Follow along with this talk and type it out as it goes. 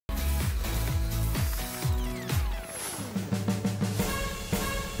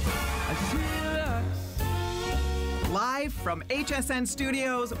From HSN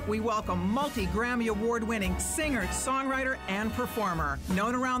Studios, we welcome multi-Grammy Award-winning singer, songwriter, and performer.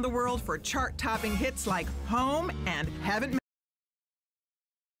 Known around the world for chart-topping hits like Home and Haven't.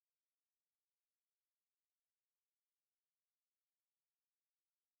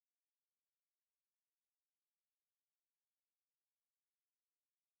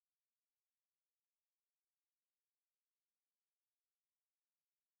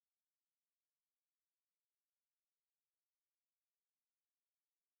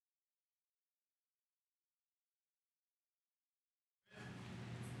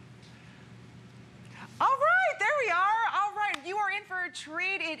 All right, there we are. All right, you are in for a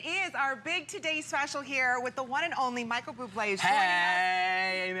treat. It is our big Today special here with the one and only Michael Buble.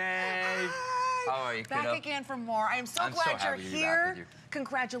 Hey, Amy. How are you, kiddo? Back again for more. I am so glad you're here.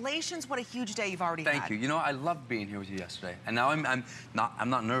 Congratulations, what a huge day you've already had. Thank you. You know, I loved being here with you yesterday. And now I'm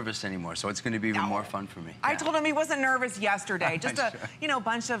not nervous anymore, so it's going to be even more fun for me. I told him he wasn't nervous yesterday. Just a,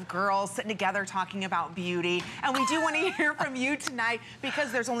 bunch of girls sitting together talking about beauty. And we do want to hear from you tonight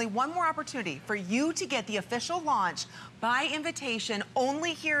because there's only one more opportunity for you to get the official launch by invitation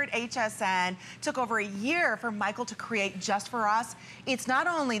only here at HSN. Took over a year for Michael to create just for us. It's not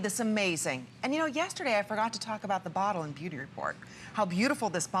only this amazing, and yesterday I forgot to talk about the bottle and beauty report. How beautiful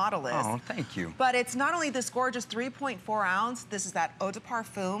this bottle is. Oh, thank you. But it's not only this gorgeous 3.4 ounce, this is that eau de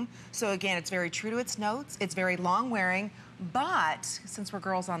parfum. So again, it's very true to its notes. It's very long wearing. But since we're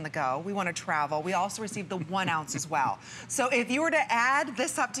girls on the go, we want to travel. We also received the 1 ounce as well. So if you were to add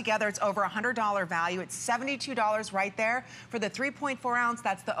this up together, it's over $100 value. It's $72 right there. For the 3.4 ounce,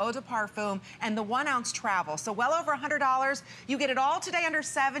 that's the eau de parfum, and the 1 ounce travel. So well over $100. You get it all today under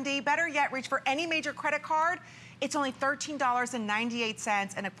 $70. Better yet, reach for any major credit card. It's only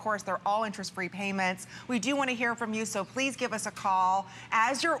 $13.98, and of course, they're all interest-free payments. We do want to hear from you, so please give us a call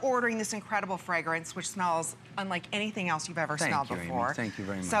as you're ordering this incredible fragrance, which smells unlike anything else you've ever smelled before. Amy. Thank you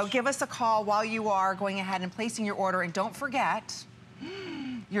very much. So give us a call while you are going ahead and placing your order, and don't forget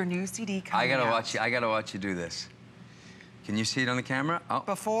your new CD coming out. I gotta watch you do this. Can you see it on the camera? Oh,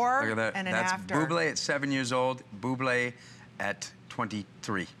 before look at that. and an That's after. Buble at 7 years old, Buble at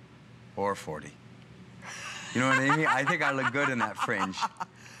 23 or 40. You know what I mean? I think I look good in that fringe.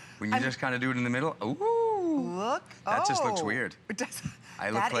 When you just kind of do it in the middle, ooh. Look. That just looks weird. I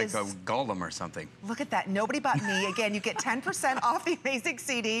look like a golem or something. Look at that. Nobody but me. Again, you get 10% off the amazing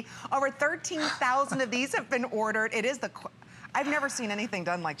CD. Over 13,000 of these have been ordered. It is the... I've never seen anything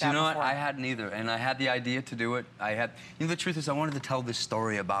done like that before. You know what? I hadn't either. And I had the idea to do it. The truth is I wanted to tell this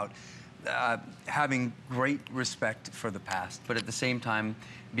story about having great respect for the past, but at the same time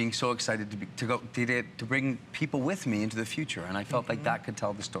being so excited to bring people with me into the future, and I felt like that could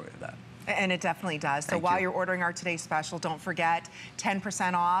tell the story of that. And it definitely does. So while you're ordering our Today Special, don't forget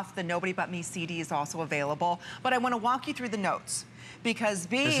 10% off. The Nobody But Me CD is also available. But I want to walk you through the notes. Because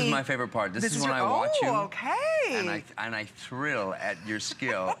this is my favorite part. This is when I watch you. Okay. And I thrill at your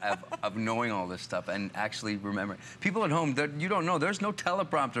skill of knowing all this stuff and actually remembering. People at home, you don't know, there's no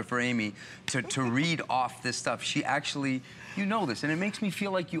teleprompter for Amy to read off this stuff. She actually, you know this, and it makes me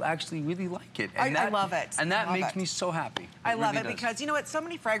feel like you actually really like it. And I love it. And that makes me so happy. I love it because, you know what, so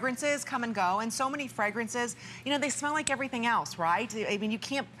many fragrances come and go, and so many fragrances, they smell like everything else, right? I mean, you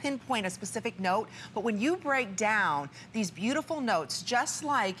can't pinpoint a specific note, but when you break down these beautiful notes, just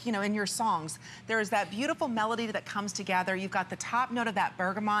like, in your songs, there's that beautiful melody that comes together. You've got the top note of that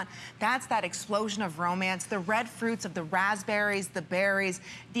bergamot. That's that explosion of romance. The red fruits of the raspberries, the berries,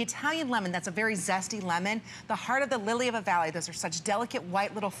 the Italian lemon, that's a very zesty lemon. The heart of the lily of a valley, those are such delicate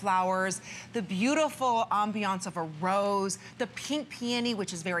white little flowers. The beautiful ambiance of a rose. The pink peony,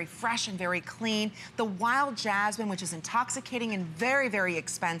 which is very fresh and very clean. The wild jasmine, which is intoxicating and very, very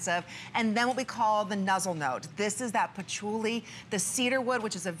expensive. And then what we call the nuzzle note. This is that patchouli, the cedarwood,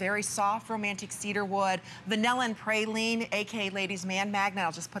 which is a very soft, romantic cedarwood. Vanilla and praline, aka ladies' man magnet.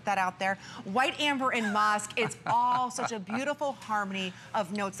 I'll just put that out there. White amber and musk. It's all such a beautiful harmony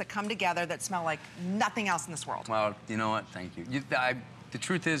of notes that come together that smell like nothing else in this world. Well, you know what? Thank you. The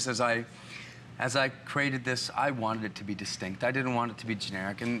truth is, as I created this, I wanted it to be distinct. I didn't want it to be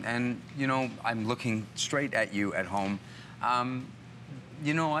generic. And I'm looking straight at you at home.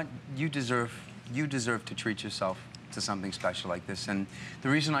 You know what? You deserve to treat yourself to something special like this. And the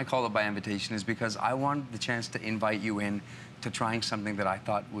reason I call it by invitation is because I wanted the chance to invite you in to trying something that I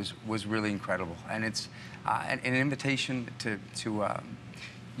thought was really incredible. And it's an invitation to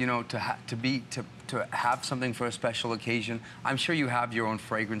have something for a special occasion. I'm sure you have your own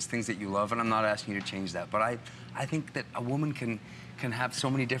fragrance, things that you love, and I'm not asking you to change that. But I think that a woman can have so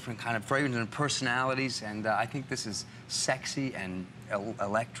many different kind of fragrances and personalities, and I think this is sexy and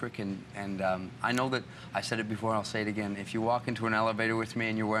electric, and I know that I said it before, I'll say it again. If you walk into an elevator with me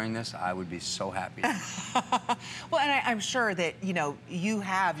and you're wearing this, I would be so happy. Well, and I'm sure that, you know, you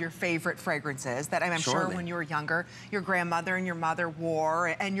have your favorite fragrances that I'm sure when you were younger, your grandmother and your mother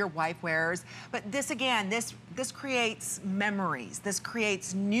wore and your wife wears. But this, again, this creates memories. This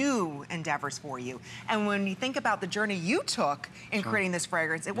creates new endeavors for you. And when you think about the journey you took in creating this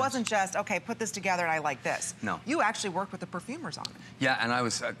fragrance, it wasn't just, okay, put this together and I like this. No. You actually worked with the perfumers on it. Yeah, and I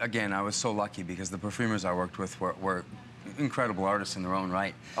was, again, I was so lucky because the perfumers I worked with were incredible artists in their own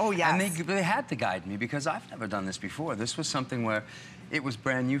right. Oh, yes. And they had to guide me because I've never done this before. This was something where it was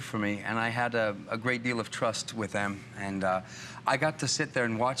brand new for me, and I had a great deal of trust with them. And I got to sit there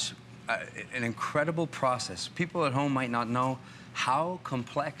and watch an incredible process. People at home might not know how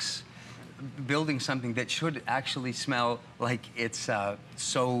complex building something that should actually smell like it's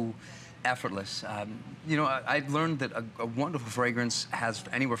so effortless. You know, I learned that a wonderful fragrance has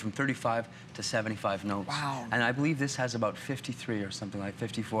anywhere from 35 to 75 notes. Wow. And I believe this has about 53 or something like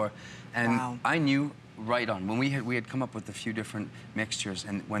 54. And I knew right on. When we had come up with a few different mixtures,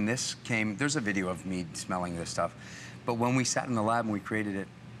 and when this came, there's a video of me smelling this stuff. But when we sat in the lab and we created it,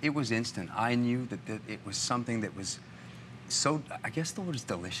 it was instant. I knew that it was something that was so, I guess the word is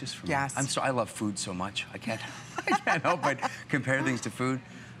delicious for me. Yes. I love food so much. I can't help but compare things to food.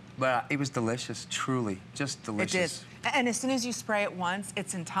 But it was delicious, truly, just delicious. It did. And as soon as you spray it once,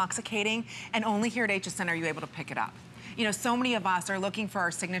 it's intoxicating, and only here at HSN are you able to pick it up. You know, so many of us are looking for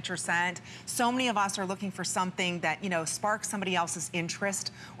our signature scent. So many of us are looking for something that, you know, sparks somebody else's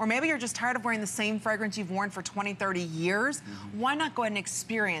interest. Or maybe you're just tired of wearing the same fragrance you've worn for 20, 30 years. Why not go ahead and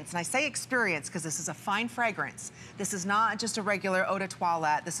experience? And I say experience because this is a fine fragrance. This is not just a regular eau de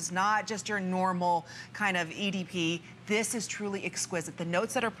toilette. This is not just your normal kind of EDP. This is truly exquisite. The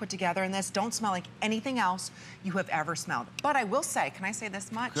notes that are put together in this don't smell like anything else you have ever smelled. But I will say, can I say this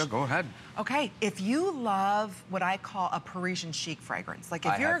much? Yeah, go ahead. Okay, if you love what I call a Parisian chic fragrance, like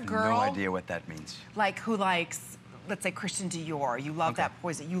if you're a girl— I have no idea what that means. Like who likes, let's say, Christian Dior, you love that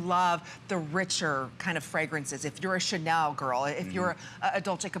poison, you love the richer kind of fragrances. If you're a Chanel girl, if you're a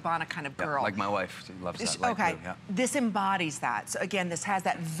Dolce & Gabbana kind of girl. Like my wife, she loves that light blue, yeah. This embodies that. So again, this has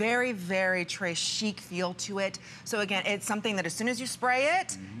that very, very très chic feel to it. So again, it's something that as soon as you spray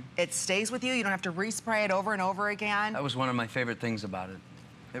it, it stays with you. You don't have to respray it over and over again. That was one of my favorite things about it.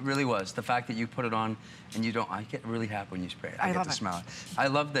 It really was. The fact that you put it on and you don't, I get really happy when you spray it. I get to smell it. I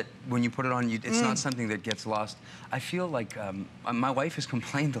love that when you put it on, it's not something that gets lost. I feel like my wife has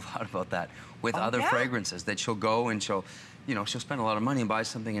complained a lot about that with other fragrances, that she'll go and she'll spend a lot of money and buy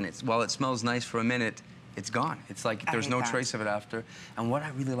something, and while it smells nice for a minute, it's gone. It's like there's no trace of it after. And what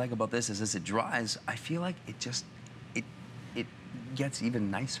I really like about this is as it dries, I feel like it just, it gets even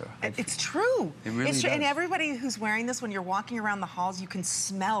nicer. It's true. It really does. And everybody who's wearing this, when you're walking around the halls, you can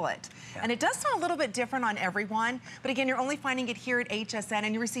smell it. And it does sound a little bit different on everyone, but again, you're only finding it here at HSN,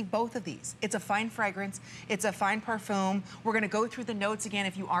 and you receive both of these. It's a fine fragrance. It's a fine perfume. We're going to go through the notes again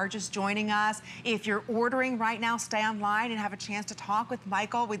if you are just joining us. If you're ordering right now, stay online and have a chance to talk with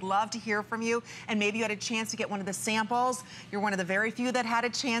Michael. We'd love to hear from you, and maybe you had a chance to get one of the samples. You're one of the very few that had a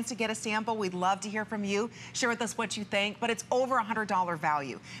chance to get a sample. We'd love to hear from you. Share with us what you think, but it's over $100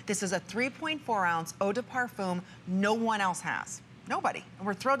 value. This is a 3.4-ounce eau de parfum no one else has. Nobody. And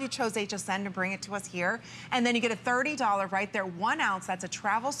we're thrilled you chose HSN to bring it to us here. And then you get a $30 right there, 1 ounce. That's a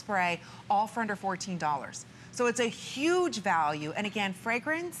travel spray, all for under $14. So it's a huge value. And again,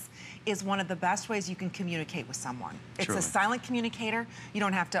 fragrance is one of the best ways you can communicate with someone. It's a silent communicator. You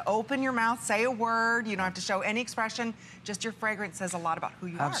don't have to open your mouth, say a word. You don't have to show any expression. Just your fragrance says a lot about who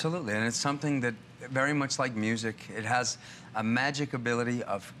you are. Absolutely. And it's something that, very much like music, it has a magic ability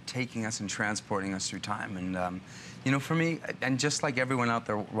of taking us and transporting us through time. And, you know, for me, and just like everyone out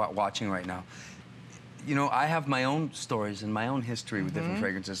there watching right now, you know, I have my own stories and my own history with different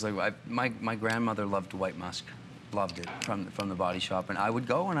fragrances. Like my grandmother loved White Musk, loved it from the Body Shop, and I would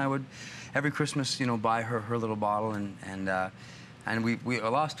go and I would every Christmas, you know, buy her little bottle, and we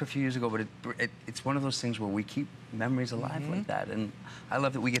lost her a few years ago, but it's one of those things where we keep memories alive like that, and I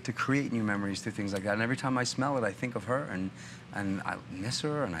love that we get to create new memories through things like that. And every time I smell it, I think of her, and I miss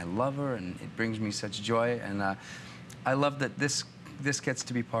her, and I love her, and it brings me such joy. And I love that this gets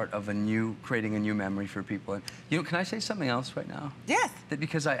to be part of creating a new memory for people. And you know, can I say something else right now? Yes. That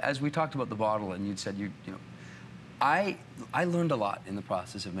because as we talked about the bottle, and you'd said you know, I learned a lot in the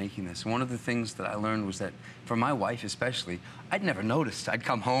process of making this. One of the things that I learned was that, for my wife especially, I'd never noticed. I'd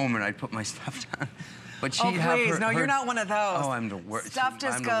come home and I'd put my stuff down. But she'd have her, no, you're not one of those. Oh, I'm the worst. Stuff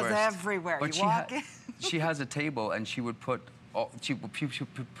just goes everywhere. But you walk in. she has a table, and she would put she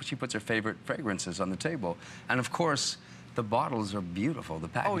puts her favorite fragrances on the table. And of course, the bottles are beautiful. The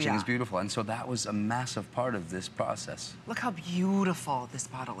packaging is beautiful. And so that was a massive part of this process. Look how beautiful this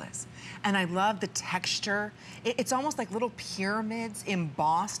bottle is. And I love the texture. It's almost like little pyramids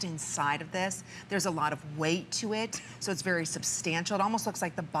embossed inside of this. There's a lot of weight to it, so it's very substantial. It almost looks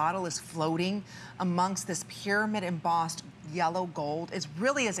like the bottle is floating amongst this pyramid embossed yellow gold. It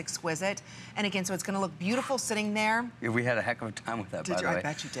really is exquisite. And again, so it's gonna look beautiful sitting there. Yeah, we had a heck of a time with that, by the way. I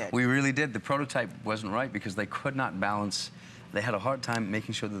bet you did. We really did. The prototype wasn't right because they could not balance. They had a hard time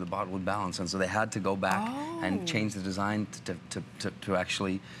making sure that the bottle would balance, and so they had to go back and change the design to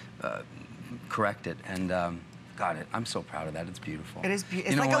actually correct it. And got it. I'm so proud of that. It's beautiful. It is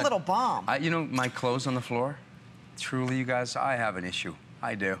beautiful. It's like a little bomb. You know, my clothes on the floor, truly, you guys, I have an issue.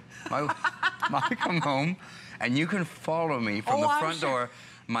 I do. I come home, and you can follow me from the front door.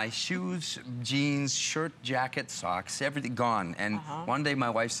 My shoes, jeans, shirt, jacket, socks, everything gone. And one day my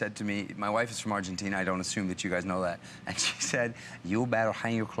wife said to me, my wife is from Argentina, I don't assume that you guys know that. And she said, you better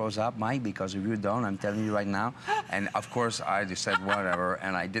hang your clothes up, Mike, because if you don't, I'm telling you right now. And of course, I just said whatever,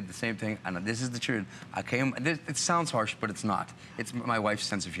 and I did the same thing. And this is the truth. It sounds harsh, but it's not. It's my wife's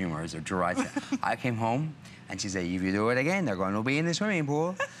sense of humor, is a dry sense. I came home, and she said, if you do it again, they're going to be in the swimming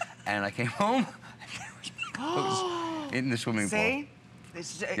pool. And I came home, in the swimming pool.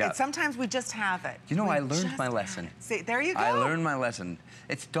 Sometimes we just have it. You know, I learned my lesson. See, there you go. I learned my lesson.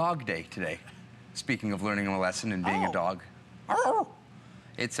 It's dog day today. Speaking of learning a lesson and being a dog.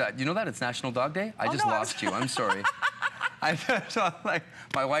 It's, you know that? It's National Dog Day? I just lost you. I'm sorry.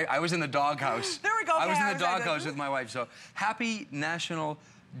 My wife, I was in the doghouse. There we go. I was in the doghouse with my wife. So happy National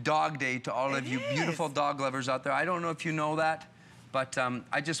Dog Day to all of you beautiful dog lovers out there. I don't know if you know that, but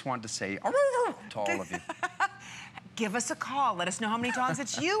I just want to say to all of you. Give us a call. Let us know how many dogs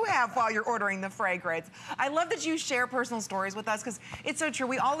that you have while you're ordering the fragrance. I love that you share personal stories with us because it's so true.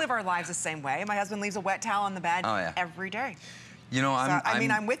 We all live our lives the same way. My husband leaves a wet towel on the bed every day. You know,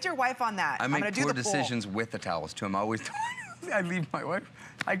 I'm with your wife on that. I make poor decisions with the towels too. I'm always, I leave my wife.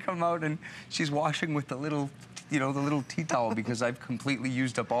 I come out and she's washing with the little, you know, the little tea towel because I've completely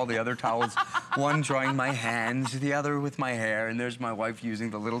used up all the other towels. One drying my hands, the other with my hair, and there's my wife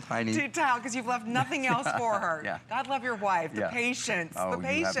using the little tiny tea towel because you've left nothing else for her. God love your wife. The patience. Oh, the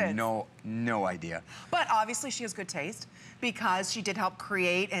patience. You have no idea. But obviously she has good taste because she did help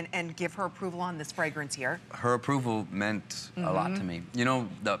create and give her approval on this fragrance here. Her approval meant a lot to me. You know,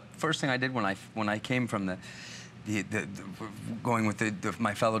 the first thing I did when I came from going with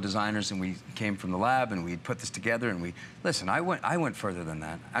my fellow designers, and we came from the lab and we put this together, and listen, I went further than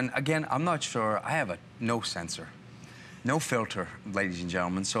that. And again, I'm not sure, I have no sensor, no filter, ladies and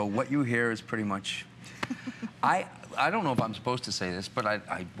gentlemen. So what you hear is pretty much, I don't know if I'm supposed to say this, but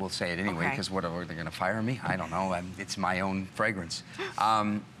I will say it anyway, because whatever, they're gonna fire me, I don't know, it's my own fragrance.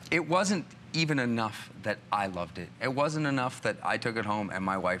 It wasn't even enough that I loved it. It wasn't enough that I took it home and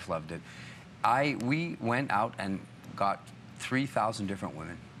my wife loved it. We went out and got 3,000 different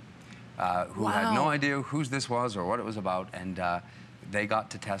women who had no idea whose this was or what it was about, and they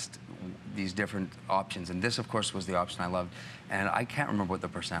got to test these different options. And this, of course, was the option I loved. And I can't remember what the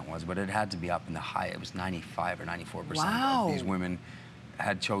percent was, but it had to be up in the high. It was 95 or 94% of these women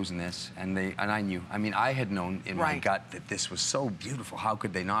had chosen this, and I knew. I mean, I had known in my gut that this was so beautiful. How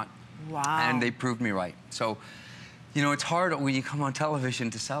could they not? And they proved me right. So. You know, it's hard when you come on television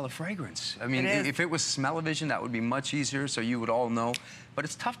to sell a fragrance. I mean, if it was smell-o-vision, that would be much easier, so you would all know. But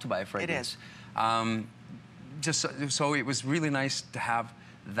it's tough to buy a fragrance. It is. So it was really nice to have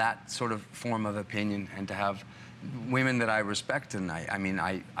that sort of form of opinion and to have women that I respect, and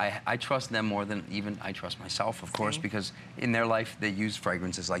I trust them more than even I trust myself, of course, because in their life they use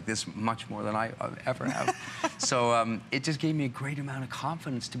fragrances like this much more than I ever have. So it just gave me a great amount of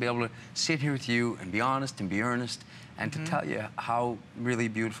confidence to be able to sit here with you and be honest and be earnest and to tell you how really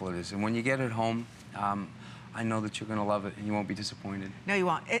beautiful it is. And when you get it home, I know that you're going to love it and you won't be disappointed. No, you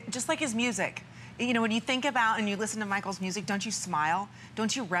won't. Just like his music. You know, when you think about and you listen to Michael's music, don't you smile?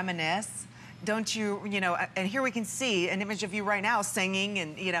 Don't you reminisce? Don't you, and here we can see an image of you right now singing,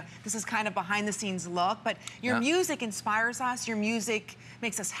 and, this is kind of behind the scenes look, but your music inspires us. Your music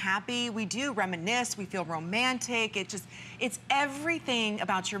makes us happy. We do reminisce. We feel romantic. It's everything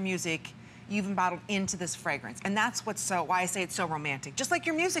about your music you've embottled into this fragrance. And that's why I say it's so romantic. Just like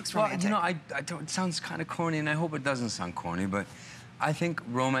your music's romantic. Well, it sounds kind of corny, and I hope it doesn't sound corny, but I think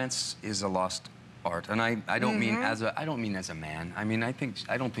romance is a lost art, and I don't mean as a man. I mean, I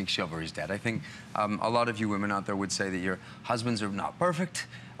don't think chivalry is dead. I think a lot of you women out there would say that your husbands are not perfect,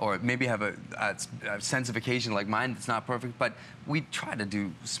 or maybe have a sense of occasion like mine that's not perfect. But we try to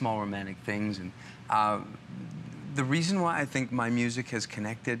do small romantic things, and the reason why I think my music has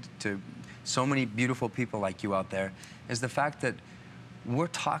connected to so many beautiful people like you out there is the fact that we're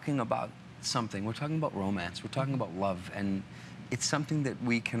talking about something. We're talking about romance. We're talking about love. And it's something that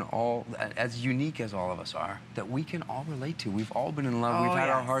we can all, as unique as all of us are, that we can all relate to. We've all been in love. We've had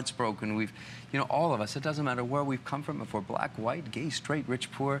our hearts broken. We've, you know, all of us. It doesn't matter where we've come from, if we're black, white, gay, straight,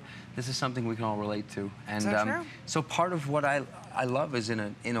 rich, poor. This is something we can all relate to. And so part of what I love is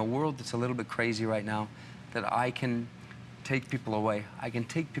in a world that's a little bit crazy right now, that I can take people away. I can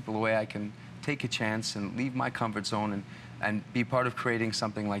take people away. I can take a chance and leave my comfort zone and be part of creating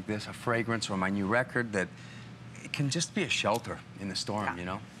something like this, a fragrance or my new record that it can just be a shelter in the storm, you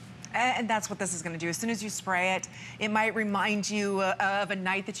know? And that's what this is going to do. As soon as you spray it, it might remind you of a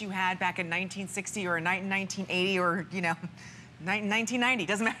night that you had back in 1960 or a night in 1980 or, you know, 1990.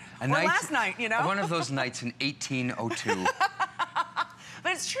 Doesn't matter. Or last night, you know? One of those nights in 1802.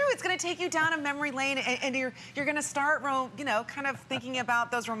 But it's true. It's going to take you down a memory lane, and you're going to start, you know, kind of thinking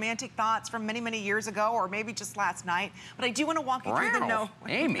about those romantic thoughts from many, many years ago, or maybe just last night. But I do want to walk you through the note.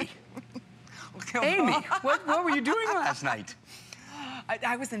 Amy. Amy, what were you doing last night?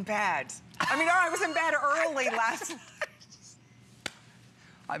 I was in bed. I mean, I was in bed early last night.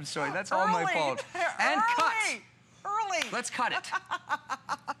 I'm sorry, that's all my fault. And cut. Early. Let's cut it.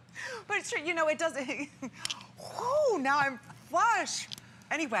 But it's true, you know, it doesn't. Whoo, now I'm flush.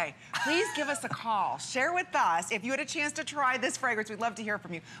 Anyway, please give us a call. Share with us if you had a chance to try this fragrance. We'd love to hear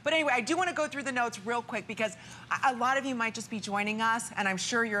from you. But anyway, I do want to go through the notes real quick because a lot of you might just be joining us, and I'm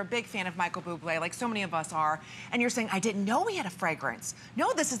sure you're a big fan of Michael Buble, like so many of us are, and you're saying, I didn't know we had a fragrance.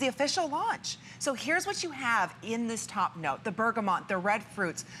 No, this is the official launch. So here's what you have in this top note: the bergamot, the red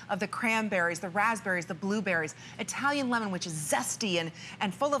fruits of the cranberries, the raspberries, the blueberries, Italian lemon, which is zesty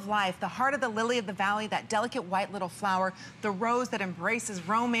and full of life, the heart of the lily of the valley, that delicate white little flower, the rose that embraces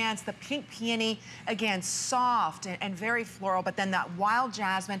romance, the pink peony, again, soft and very floral, but then that wild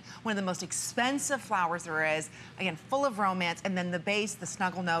jasmine, one of the most expensive flowers there is, again, full of romance, and then the base, the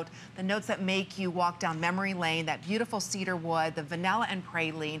snuggle note, the notes that make you walk down memory lane, that beautiful cedar wood, the vanilla and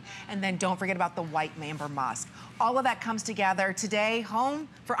praline, and then don't forget about the white amber musk. All of that comes together today, home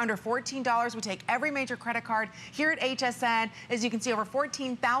for under $14. We take every major credit card here at HSN. As you can see, over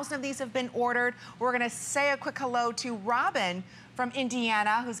 14,000 of these have been ordered. We're gonna say a quick hello to Robin from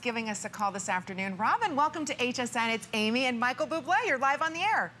Indiana, who's giving us a call this afternoon. Robin, welcome to HSN. It's Amy and Michael Buble. You're live on the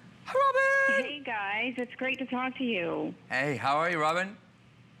air. Hi, Robin! Hey, guys. It's great to talk to you. Hey, how are you, Robin?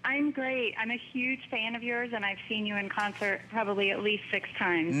 I'm great. I'm a huge fan of yours, and I've seen you in concert probably at least 6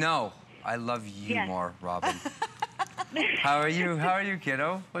 times. No, I love you more, Robin. How are you? How are you,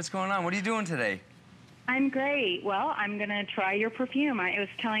 kiddo? What's going on? What are you doing today? I'm great. Well, I'm going to try your perfume. I was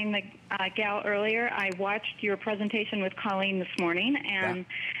telling the gal earlier, I watched your presentation with Colleen this morning, and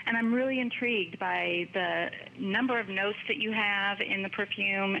I'm really intrigued by the number of notes that you have in the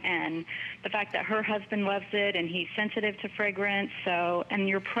perfume and the fact that her husband loves it and he's sensitive to fragrance. So, and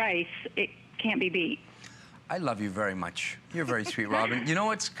your price, it can't be beat. I love you very much. You're very sweet, Robin. You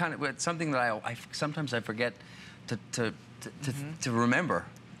know, it's something that I sometimes I forget to remember.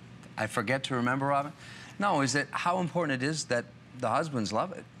 I forget to remember, Robin. No, is that how important it is that the husbands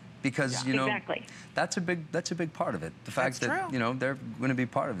love it, because you know that's a big part of it. The fact that you know they're going to be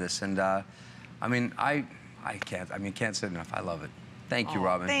part of this, and I mean I can't say enough. I love it. Thank you,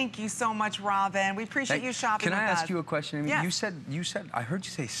 Robin. Thank you so much, Robin. We appreciate you shopping with us. Can I ask you a question? I mean, yes. you said I heard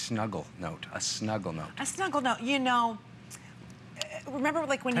you say snuggle note, a snuggle note. A snuggle note. You know, remember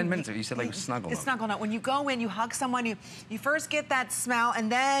like when 10 minutes ago you said like a snuggle note. A snuggle note. When you go in, you hug someone, you first get that smell,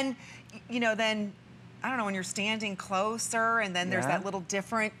 and then, you know, then, I don't know, when you're standing closer, and then there's that little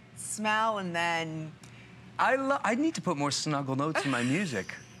different smell, and then... I need to put more snuggle notes in my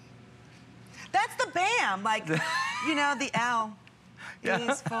music. That's the BAM, like, you know, the L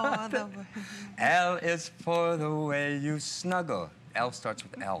is for the way... L is for the way you snuggle. L starts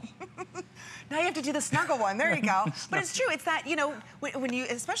with L. Now you have to do the snuggle one. There you go. But it's true. It's that, you know, when you,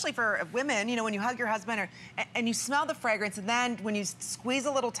 especially for women, you know, when you hug your husband and you smell the fragrance, and then when you squeeze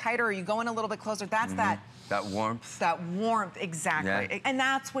a little tighter or you go in a little bit closer, that's that warmth. That warmth, exactly. Yeah. And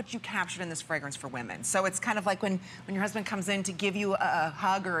that's what you captured in this fragrance for women. So it's kind of like when your husband comes in to give you a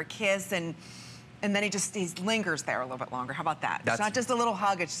hug or a kiss, and then he lingers there a little bit longer. How about that? It's not just a little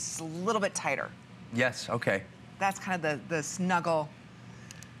hug, it's just a little bit tighter. Yes, okay. That's kind of the snuggle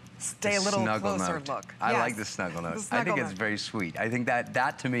stay a little closer note. look. I like the snuggle note. I think it's very sweet. I think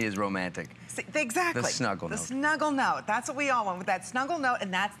that to me is romantic. See, exactly. The snuggle note. The snuggle note. That's what we all want with that snuggle note,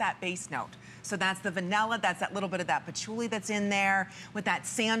 and that's that base note. So that's the vanilla, that's that little bit of that patchouli that's in there with that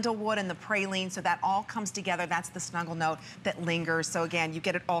sandalwood and the praline. So that all comes together. That's the snuggle note that lingers. So again, you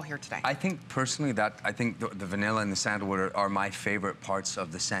get it all here today. I think personally the vanilla and the sandalwood are my favorite parts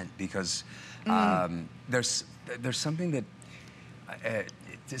of the scent because there's something that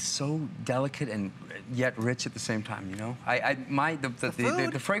it's so delicate and yet rich at the same time. You know,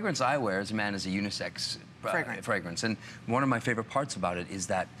 the fragrance I wear as a man is a unisex fragrance, and one of my favorite parts about it is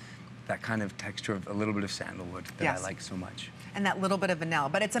that kind of texture of a little bit of sandalwood that I like so much. And that little bit of vanilla.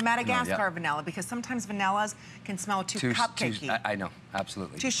 But it's a Madagascar vanilla because sometimes vanillas can smell too cupcakey. I know,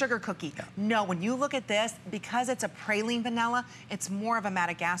 absolutely. Too sugar cookie. Yeah. No, when you look at this, because it's a praline vanilla, it's more of a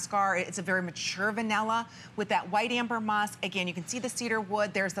Madagascar. It's a very mature vanilla with that white amber musk. Again, you can see the cedar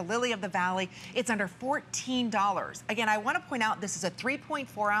wood. There's the lily of the valley. It's under $14. Again, I want to point out this is a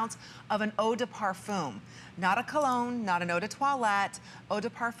 3.4 ounce of an eau de parfum. Not a cologne, not an eau de toilette, eau de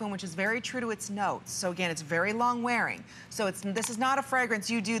parfum, which is very true to its notes. So again, it's very long wearing. So this is not a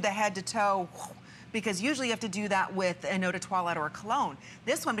fragrance you do the head to toe, because usually you have to do that with an eau de toilette or a cologne.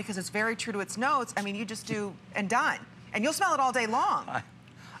 This one, because it's very true to its notes, I mean, you just do and done. And you'll smell it all day long.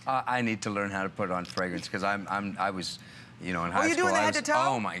 I need to learn how to put on fragrance because I was, you know, in high school. Oh, you doing the head to toe?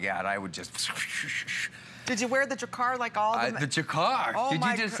 Oh my God, I would just. Did you wear the jacquard like all the... The jacquard. Oh, did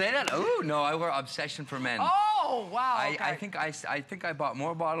you just say that? Oh, no, I wore Obsession for Men. Oh, wow, okay. I think I bought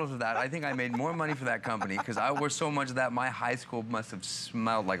more bottles of that. I think I made more money for that company because I wore so much of that. My high school must have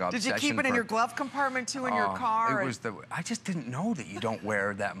smelled like Obsession. Did you keep it in your glove compartment, too, in your car? It was I just didn't know that you don't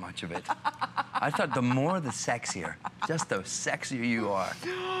wear that much of it. I thought the more, the sexier. Just the sexier you are.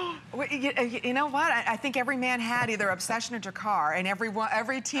 You know what? I think every man had either Obsession or jacquard, and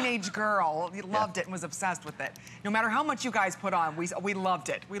every teenage girl loved it and was obsessed with it. No matter how much you guys put on, we loved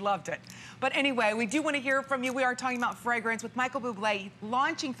it. We loved it. But anyway, we do want to hear from you. We are talking about fragrance with Michael Buble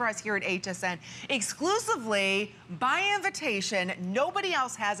launching for us here at HSN exclusively by invitation. Nobody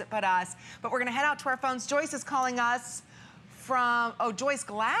else has it but us. But we're going to head out to our phones. Joyce is calling us from, Joyce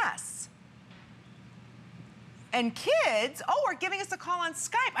Glass. And kids, are giving us a call on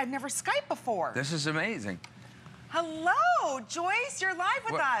Skype. I've never Skyped before. This is amazing. Hello, Joyce, you're live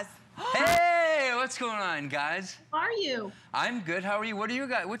with us. Hey, what's going on, guys? How are you? I'm good. How are you? What are you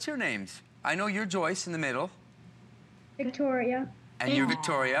guys? What's your names? I know you're Joyce in the middle. Victoria. And you're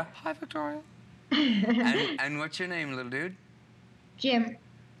Victoria. Hi, Victoria. and what's your name, little dude? Jim.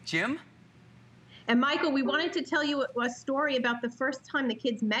 Jim? And Michael, we wanted to tell you a story about the first time the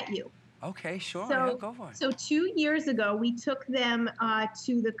kids met you. Okay, sure. So, go for it. So 2 years ago, we took them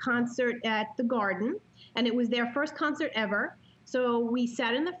to the concert at the Garden, and it was their first concert ever. So we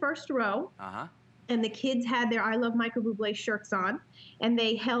sat in the first row, and the kids had their I Love Michael Buble shirts on, and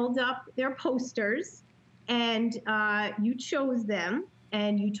they held up their posters, and you chose them,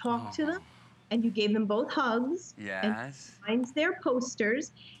 and you talked to them, and you gave them both hugs. Yes. And signed their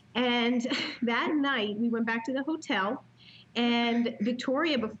posters. And that night, we went back to the hotel, and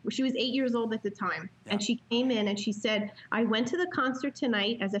Victoria, she was 8 years old at the time, and she came in and she said, I went to the concert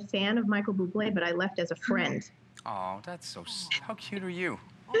tonight as a fan of Michael Buble, but I left as a friend. Oh, that's so how cute are you?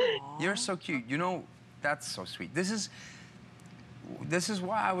 You're so cute. You know, that's so sweet. This is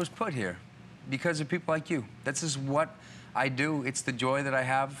why I was put here, because of people like you. This is what I do. It's the joy that I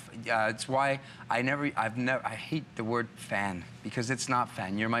have. It's why I hate the word fan, because it's not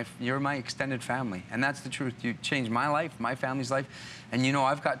fan. You're my extended family, and that's the truth. You changed my life, my family's life, and you know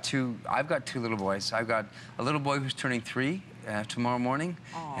I've got two little boys. I've got a little boy who's turning 3 tomorrow morning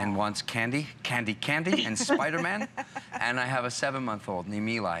and wants candy, and Spider-Man, and I have a 7-month-old named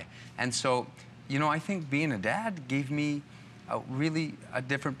Eli. And so, you know, I think being a dad gave me really a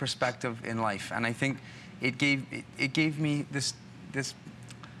different perspective in life, and I think it gave me this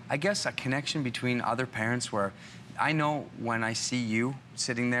I guess a connection between other parents where I know when I see you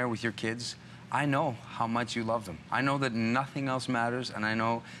sitting there with your kids, I know how much you love them. I know that nothing else matters, and I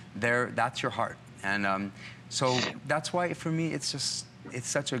know that's your heart. And so that's why for me it's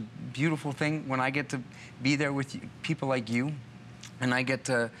such a beautiful thing when I get to be there with people like you, and I get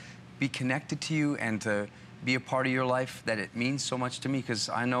to be connected to you and to be a part of your life, that it means so much to me, because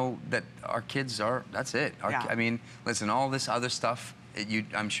I know that our kids that's it. I mean, listen, all this other stuff,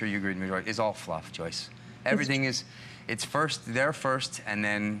 I'm sure you agree with me, right, is all fluff, Joyce. Everything they're first, and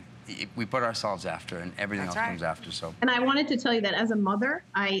then we put ourselves after, and everything else comes after. So. And I wanted to tell you that as a mother,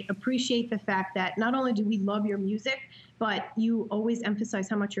 I appreciate the fact that not only do we love your music, but you always emphasize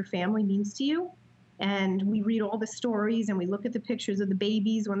how much your family means to you. and we read all the stories, and we look at the pictures of the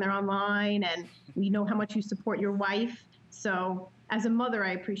babies when they're online, and we know how much you support your wife. So as a mother,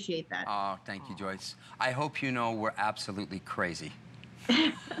 I appreciate that. Oh, thank you, Joyce. I hope you know we're absolutely crazy.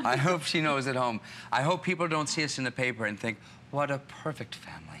 I hope she knows at home. I hope people don't see us in the paper and think, what a perfect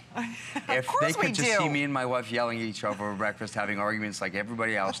family. If they could just see me and my wife yelling at each other over breakfast, having arguments like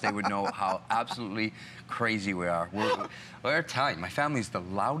everybody else, they would know how absolutely crazy we are. We're Italian. My family's the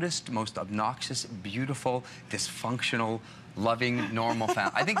loudest, most obnoxious, beautiful, dysfunctional, loving, normal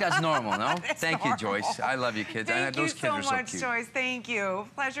family. I think that's normal, no? Thank you, Joyce. I love you, kids. Thank you those kids are so much, cute. Joyce. Thank you.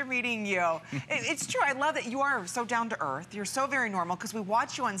 Pleasure meeting you. It's true. I love that you are so down to earth. You're so very normal, because we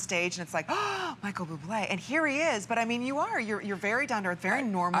watch you on stage and it's like, oh, Michael Buble, and here he is. But I mean, you are. You're very down to earth, very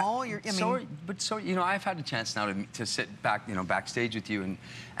normal. You know, I've had a chance now to sit back, you know, backstage with you,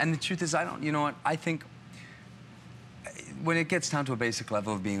 and the truth is, you know what? I think when it gets down to a basic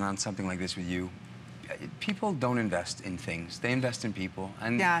level of being on something like this with you, people don't invest in things. They invest in people.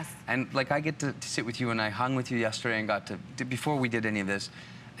 And, yes. And like, I get to sit with you, and I hung with you yesterday and got to before we did any of this.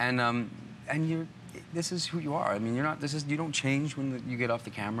 And this is who you are. I mean, you don't change when you get off the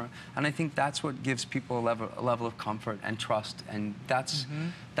camera. And I think that's what gives people a level of comfort and trust. And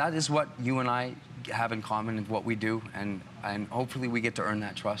that is what you and I have in common in what we do. And hopefully we get to earn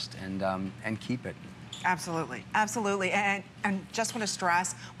that trust and keep it. Absolutely, absolutely. And just want to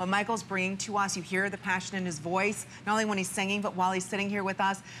stress what Michael's bringing to us. You hear the passion in his voice, not only when he's singing, but while he's sitting here with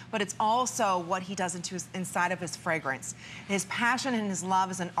us. But it's also what he does inside of his fragrance. His passion and his love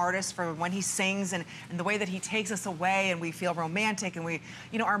as an artist for when he sings, and the way that he takes us away, and we feel romantic, and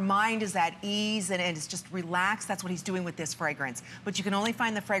our mind is at ease, and it's just relaxed. That's what he's doing with this fragrance. But you can only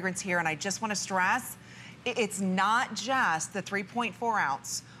find the fragrance here, and I just want to stress, it's not just the 3.4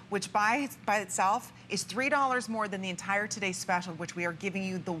 ounce, which by itself is $3 more than the entire Today Special, which we are giving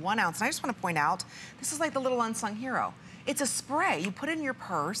you the 1 ounce. And I just want to point out, this is like the little unsung hero. It's a spray. You put it in your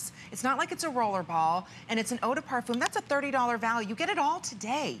purse. It's not like it's a roller ball, and it's an eau de parfum. That's a $30 value. You get it all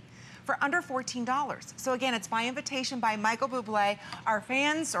today for under $14. So again, it's by invitation by Michael Buble. Our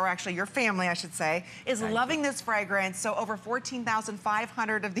fans, or actually your family, I should say, is loving this fragrance. So over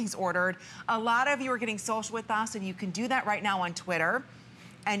 14,500 of these ordered. A lot of you are getting social with us, and you can do that right now on Twitter.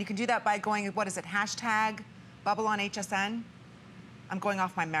 And you can do that by going, what is it, hashtag Bubble on HSN? I'm going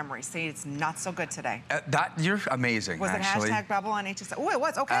off my memory. See, it's not so good today. You're amazing, was actually. Was it hashtag Bubble on HSN? Oh, it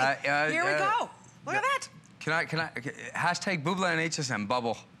was. Okay. Here we go. Look at that. Can I hashtag Buble on HSN,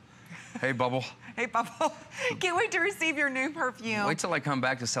 Bubble. Hey, Bubble. Hey, Bubble. Can't wait to receive your new perfume. Wait till I come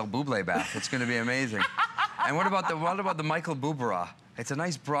back to sell Buble bath. It's going to be amazing. And what about the Michael Buble bra? It's a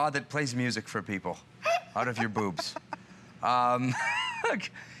nice bra that plays music for people out of your boobs.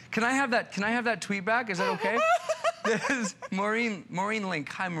 Can I have that tweet back? Is that okay? This is Maureen Link.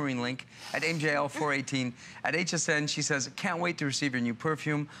 Hi, Maureen Link at MJL418 at HSN. She says, can't wait to receive your new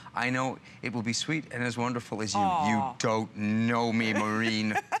perfume. I know it will be sweet and as wonderful as you. Aww. You don't know me,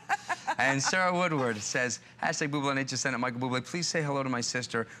 Maureen. And Sarah Woodward says, hashtag Buble on HSN at Michael Buble. Please say hello to my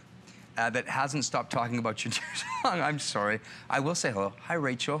sister that hasn't stopped talking about your song. I'm sorry. I will say hello. Hi,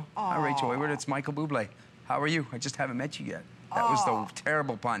 Rachel. Aww. Hi, Rachel Wayward. It's Michael Buble. How are you? I just haven't met you yet. That was the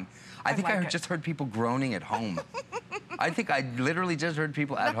terrible pun. I think I just heard people groaning at home. I think I literally just heard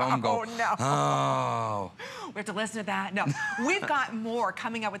people at home go, oh. We have to listen to that. No, we've got more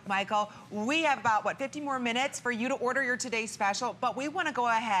coming up with Michael. We have about, 50 more minutes for you to order your Today Special, but we want to go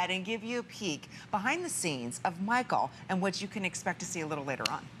ahead and give you a peek behind the scenes of Michael and what you can expect to see a little later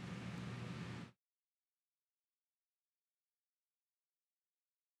on.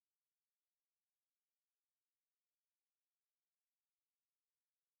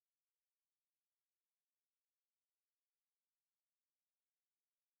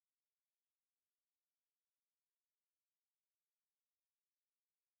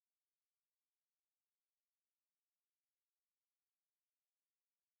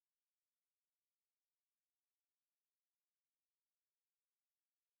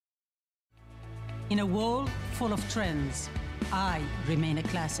 In a world full of trends, I remain a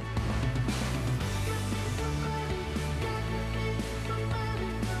classic.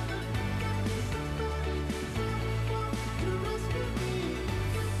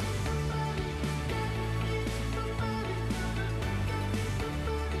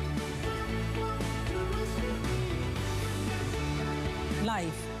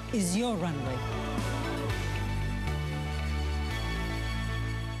 Life is your runway.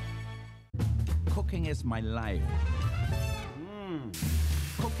 Cooking is my life.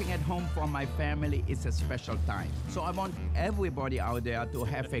 Cooking at home for my family is a special time. So I want everybody out there to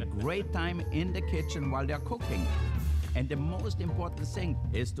have a great time in the kitchen while they're cooking. And the most important thing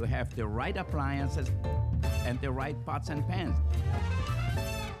is to have the right appliances and the right pots and pans.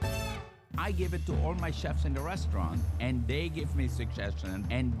 I give it to all my chefs in the restaurant, and they give me suggestions,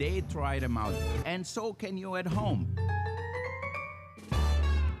 and they try them out. And so can you at home.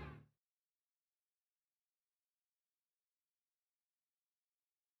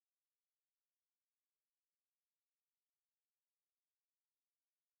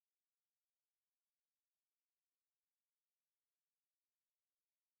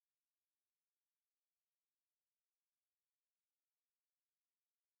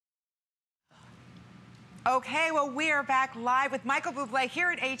 Okay, well, we are back live with Michael Buble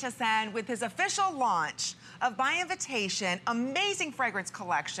here at HSN with his official launch of By Invitation, amazing fragrance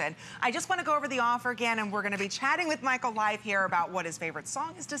collection. I just want to go over the offer again, and we're going to be chatting with Michael live here about what his favorite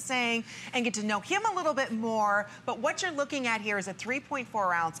song is to sing and get to know him a little bit more. But what you're looking at here is a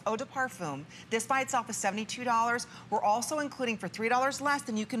 3.4-ounce eau de parfum. This by itself is $72. We're also including for $3 less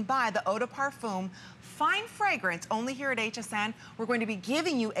than you can buy the eau de parfum fine fragrance only here at HSN. We're going to be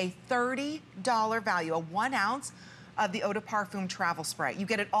giving you a $30 value, a 1 ounce of the eau de parfum travel spray. You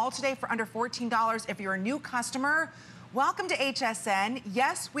get it all today for under $14. If you're a new customer, welcome to HSN.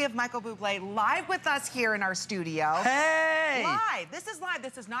 Yes, we have Michael Buble live with us here in our studio. Hey! Live. This is live.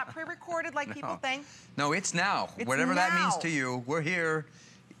 This is not pre-recorded like people think. No, it's now. It's Whatever that means now. to you, we're here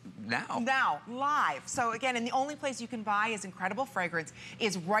now. Now, live. So again, and the only place you can buy his incredible fragrance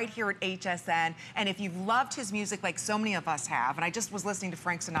is right here at HSN. And if you've loved his music like so many of us have, and I just was listening to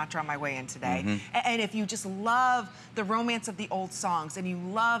Frank Sinatra on my way in today, and if you just love the romance of the old songs and you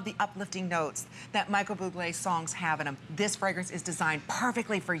love the uplifting notes that Michael Buble's songs have in them, this fragrance is designed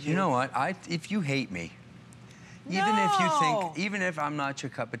perfectly for you. You know what? If you hate me, even if I'm not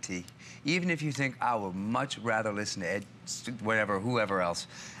your cup of tea, even if you think I would much rather listen to Ed, whoever else,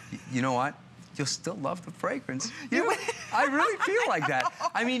 you know what? You'll still love the fragrance. I really feel like that.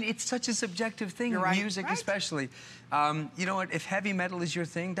 I mean, it's such a subjective thing, music especially. You know what? If heavy metal is your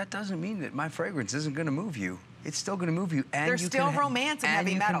thing, that doesn't mean that my fragrance isn't going to move you. It's still going to move you. And There's still romance in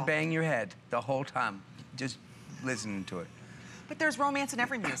heavy metal. And you can bang your head the whole time just listening to it. But there's romance in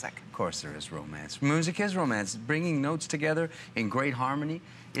every music. Of course there is romance. Music is romance. Bringing notes together in great harmony.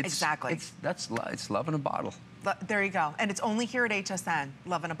 Exactly. It's love in a bottle. There you go. And it's only here at HSN,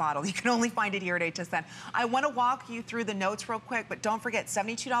 Love in a Bottle. You can only find it here at HSN. I want to walk you through the notes real quick, but don't forget,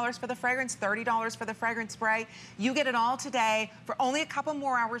 $72 for the fragrance, $30 for the fragrance spray. You get it all today for only a couple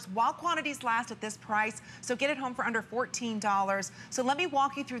more hours while quantities last at this price. So get it home for under $14. So let me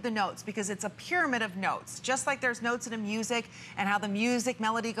walk you through the notes, because it's a pyramid of notes. Just like there's notes in a music and how the music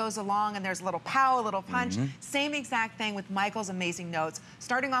melody goes along and there's a little pow, a little punch. Same exact thing with Michael's amazing notes.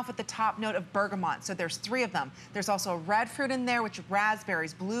 Starting off with the top note of bergamot. So there's 3 of them. There's also red fruit in there, which are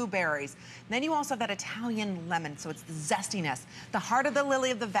raspberries, blueberries. And then you also have that Italian lemon, so it's the zestiness. The heart of the lily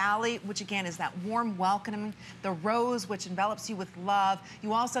of the valley, which again is that warm welcoming. The rose, which envelops you with love.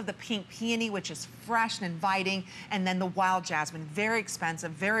 You also have the pink peony, which is fresh and inviting. And then the wild jasmine, very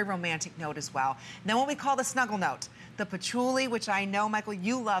expensive, very romantic note as well. And then what we call the snuggle note. The patchouli, which I know, Michael,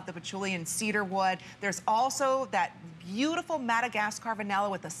 you love the patchouli and cedarwood. There's also that beautiful Madagascar vanilla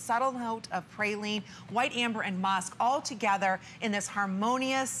with a subtle note of praline, white amber, and musk, all together in this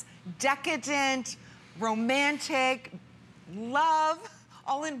harmonious, decadent, romantic love,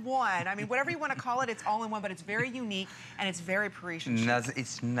 all in one. I mean, whatever you want to call it, it's all in one, but it's very unique and it's very Parisian. It's nuzzly,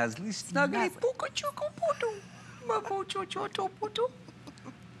 snuggly,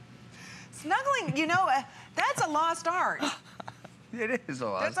 Snuggling, you know, that's a lost art. It is a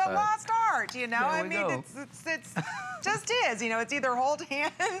lost art. It's a lost art, you know. I mean, it's just is, you know. It's either hold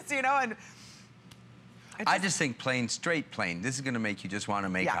hands, you know, and I just think plain, straight plain. This is going to make you just want to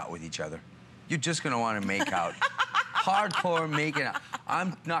make out with each other. You're just going to want to make out. Hardcore making out.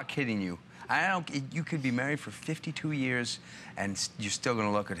 I'm not kidding you. You could be married for 52 years, and you're still going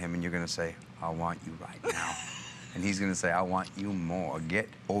to look at him, and you're going to say, I want you right now. And he's going to say, I want you more. Get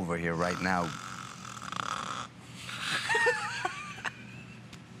over here right now.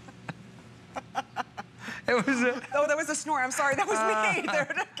 Oh, that was a snore. I'm sorry. That was me. There,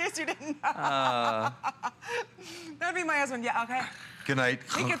 in case you didn't know. That'd be my husband. Yeah, okay. Good night.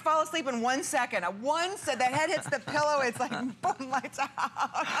 He could fall asleep in 1 second. That head hits the pillow. It's like, boom, lights out.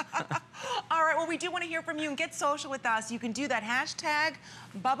 All right, well, we do want to hear from you and get social with us. You can do that hashtag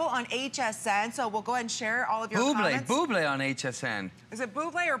Bubble on HSN. So we'll go ahead and share all of your comments. Buble on HSN. Is it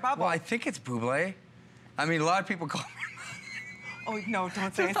Buble or Bubble? Well, I think it's Buble. I mean, a lot of people call me. Oh, no,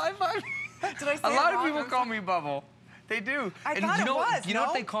 don't say it. High five. Did I say a lot it of wrong? people call me Bubble. They do. I thought it was, You know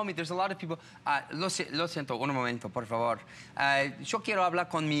what they call me? There's a lot of people. Lo siento, un momento, por favor. Yo quiero hablar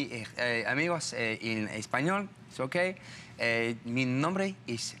con mis amigos en español. ¿Es okay? Mi nombre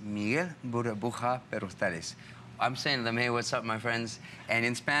es Miguel Burbuja para ustedes. I'm saying to them, hey, what's up, my friends? And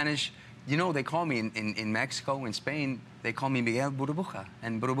in Spanish, you know, they call me in Mexico, in Spain, they call me Miguel Burbuja.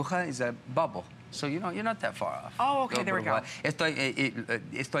 And Burbuja is a bubble. So, you know, you're not that far off. Oh, okay, there we go.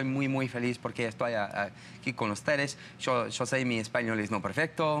 Estoy muy, muy feliz porque estoy aquí con ustedes. Yo sé mi español es no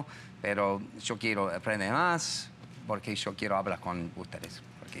perfecto, pero yo quiero aprender más porque yo quiero hablar con ustedes,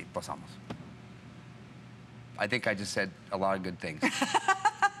 porque posamos. I think I just said a lot of good things.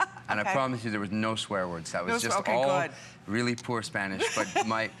 And I promise you there was no swear words. That was just all really poor Spanish. But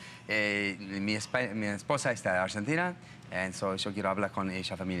mi esposa está de Argentina, and so yo quiero hablar con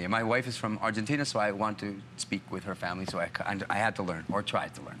ella familia. My wife is from Argentina, so I want to speak with her family, so I had to learn, or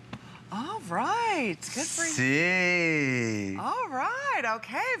tried to learn. All right. Good for you. Sí. All right.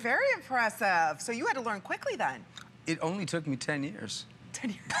 Okay. Very impressive. So you had to learn quickly then. It only took me 10 years. 10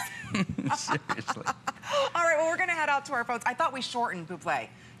 years. Seriously. All right. Well, we're going to head out to our phones. I thought we shortened Buble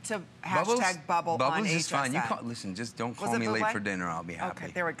to hashtag Bubble on HSN. Bubbles is fine. You listen, just don't call me late for dinner. I'll be happy.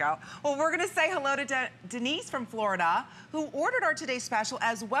 Okay, there we go. Well, we're going to say hello to Denise from Florida, who ordered our Today's Special,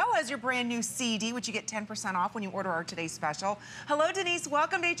 as well as your brand new CD, which you get 10% off when you order our Today's Special. Hello, Denise.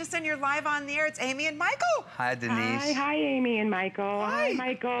 Welcome to HSN. You're live on the air. It's Amy and Michael. Hi, Denise. Hi, Amy and Michael. Hi,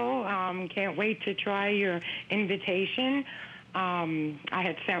 Michael. Can't wait to try your invitation. I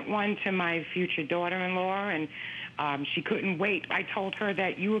had sent one to my future daughter-in-law, and she couldn't wait. I told her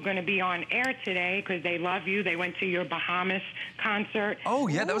that you were going to be on air today because they love you. They went to your Bahamas concert. Oh,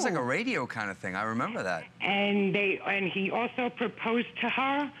 yeah, that was like a radio kind of thing. I remember that. And he also proposed to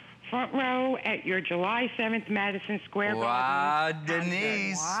her front row at your July 7th Madison Square Garden. Wow,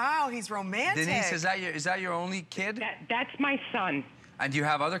 Denise. Wow, he's romantic. Denise, is that your only kid? That's my son. And do you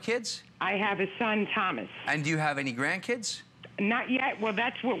have other kids? I have a son, Thomas. And do you have any grandkids? Not yet. Well,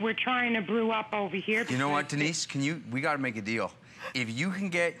 that's what we're trying to brew up over here. You know what, Denise? We got to make a deal. If you can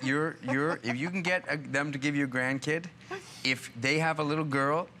get if you can get them to give you a grandkid, if they have a little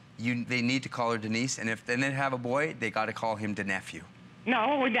girl, they need to call her Denise, and if they have a boy, they got to call him the nephew.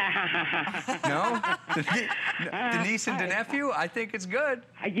 No. No? Denise and the nephew? I think it's good.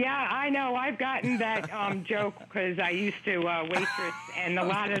 Yeah, I know. I've gotten that joke because I used to waitress, and a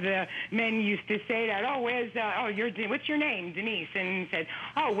lot of the men used to say that. Oh, what's your name? Denise. And said,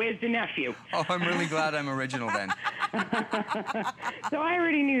 oh, where's the nephew? Oh, I'm really glad I'm original then. So I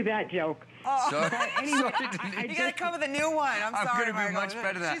already knew that joke. Oh. Sorry, you got to come with a new one. I'm sorry, going to be much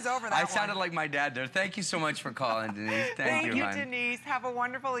better than that. She's over that I sounded like my dad there. Thank you so much for calling, Denise. Thank you, hon. Denise. Have a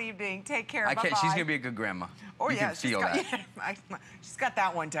wonderful evening. Take care. I Bye-bye. can't. She's going to be a good grandma. Oh, you yeah. can feel that. Yeah, she's got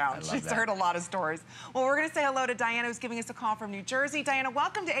that one down. She's heard a lot of stories. Well, we're going to say hello to Diana, who's giving us a call from New Jersey. Diana,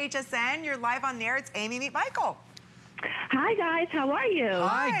 welcome to HSN. You're live on the air. It's Amy Meet Michael. Hi, guys. How are you?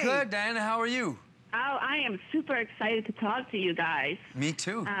 Hi, good. Diana, how are you? Oh, I am super excited to talk to you guys. Me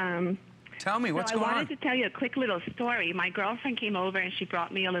too. Tell me, what's going on? I wanted to tell you a quick little story. My girlfriend came over and she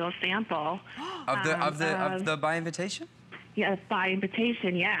brought me a little sample. Of the by invitation? Yes, by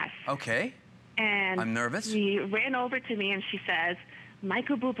invitation, yes. Okay. And I'm nervous. She ran over to me and she says,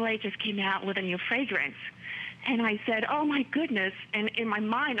 Michael Buble just came out with a new fragrance. And I said, oh my goodness. And in my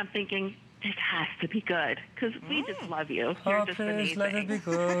mind, I'm thinking, this has to be good because we just love you. You're just amazing. Let it be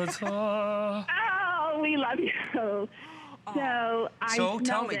good. Oh, we love you. So I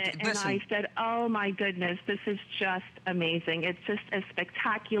smelled it and I said, oh my goodness, this is just amazing. It's just as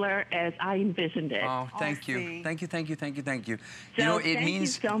spectacular as I envisioned it. Oh, thank you. Thank you, thank you, thank you, thank you. So you know, it thank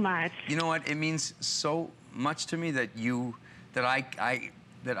means you so much. You know what? It means so much to me that I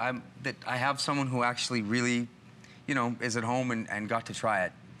have someone who actually really, you know, is at home and got to try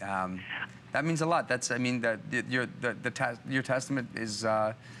it. That means a lot. Your testament is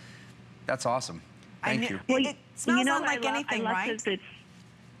that's awesome. Thank you. Well, it smells unlike anything, right?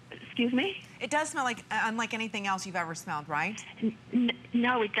 Excuse me? It does smell like unlike anything else you've ever smelled, right?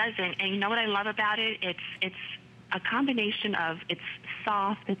 No, it doesn't. And you know what I love about it? It's a combination of it's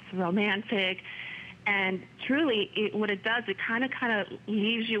soft, it's romantic, and truly, what it does, it kind of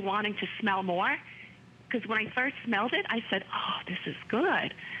leaves you wanting to smell more. Because when I first smelled it, I said, oh, this is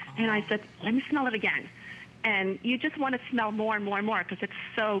good. And I said, let me smell it again. And you just want to smell more and more and more because it's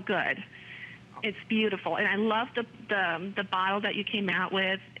so good. It's beautiful. And I love the bottle that you came out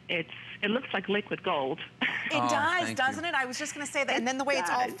with. It looks like liquid gold. It does, doesn't it? I was just going to say that. And then the way it's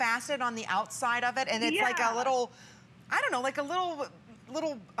all faceted on the outside of it, and it's like a little, I don't know, like a little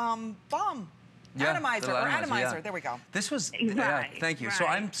bomb. Atomizer, or atomizer. There we go. This was, Right, thank you. right. So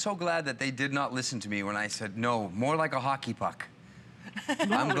I'm so glad that they did not listen to me when I said, no, more like a hockey puck.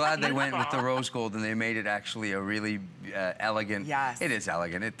 I'm glad they went with the rose gold and they made it actually a really elegant. Yes. It is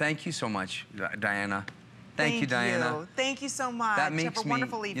elegant. Thank you so much, Diana. Thank you, Diana. Thank you so much. That makes Have a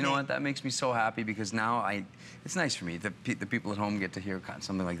wonderful evening. You know what? That makes me so happy because now it's nice for me. The people at home get to hear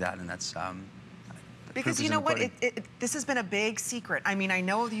something like that, and that's. Because you know what, this has been a big secret. I mean, I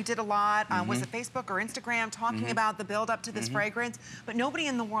know you did a lot, was it Facebook or Instagram, talking about the build up to this fragrance, but nobody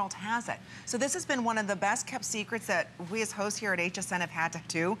in the world has it. So this has been one of the best kept secrets that we as hosts here at HSN have had to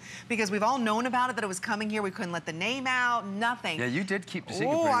do, because we've all known about it, that it was coming here. We couldn't let the name out, nothing. Yeah, you did keep the secret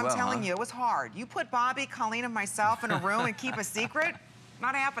pretty well. I'm telling you, it was hard. You put Bobby, Colleen, and myself in a room and keep a secret.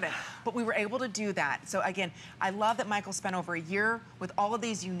 Not happening. But we were able to do that. So again, I love that Michael spent over a year with all of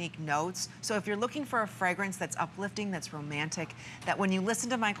these unique notes. So if you're looking for a fragrance that's uplifting, that's romantic, that when you listen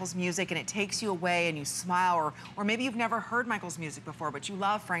to Michael's music and it takes you away and you smile, or maybe you've never heard Michael's music before, but you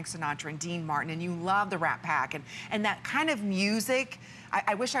love Frank Sinatra and Dean Martin and you love the Rat Pack and that kind of music,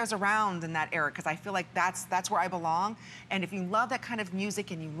 I wish I was around in that era, because I feel like that's where I belong. And if you love that kind of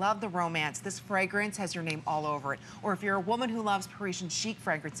music and you love the romance, this fragrance has your name all over it. Or if you're a woman who loves Parisian chic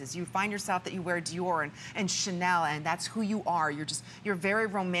fragrances, you find yourself that you wear Dior and Chanel, and that's who you are. You're very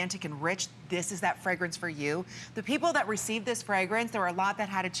romantic and rich. This is that fragrance for you. The people that received this fragrance, there were a lot that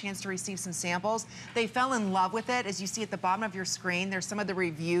had a chance to receive some samples. They fell in love with it. As you see at the bottom of your screen, there's some of the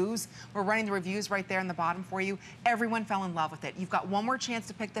reviews. We're running the reviews right there in the bottom for you. Everyone fell in love with it. You've got one more chance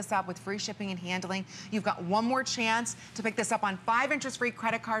to pick this up with free shipping and handling. You've got one more chance to pick this up on 5 interest-free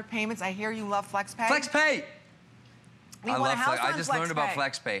credit card payments. I hear you love FlexPay. FlexPay! I love Flex. I just learned about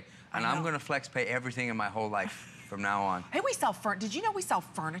FlexPay, and I'm going to FlexPay everything in my whole life from now on. Hey, we sell did you know we sell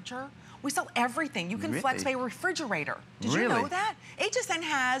furniture? We sell everything. You can FlexPay a refrigerator. Did you know that? HSN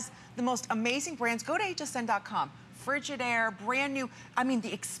has the most amazing brands. Go to hsn.com. Frigidaire, brand new. I mean,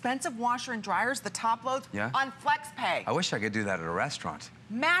 the expensive washer and dryers, the top loads on FlexPay. I wish I could do that at a restaurant.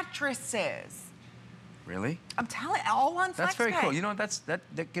 Mattresses. Really? I'm telling you, all on FlexPay. That's very cool. You know,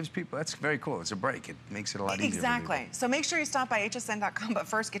 that gives people, that's very cool. It's a break. It makes it a lot easier. Exactly. So make sure you stop by hsn.com, but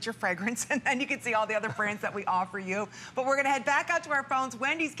first get your fragrance, and then you can see all the other brands that we offer you. But we're going to head back out to our phones.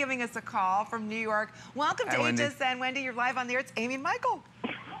 Wendy's giving us a call from New York. Welcome to HSN. Wendy, you're live on the air. It's Amy and Michael.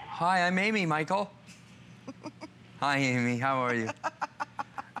 Hi, I'm Amy, Michael. Hi, Amy. How are you?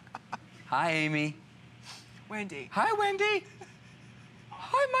 Hi, Amy. Wendy. Hi, Wendy.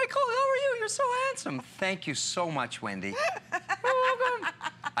 Hi, Michael. How are you? You're so handsome. Thank you so much, Wendy.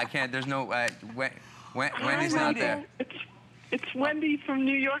 I can't. There's no. Wendy's not there. It's Wendy from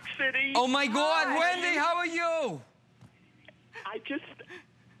New York City. Oh my God, Wendy, how are you?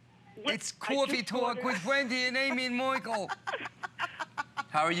 It's Coffee Talk with Wendy and Amy and Michael.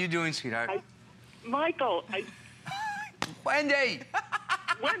 How are you doing, sweetheart? Michael, Wendy.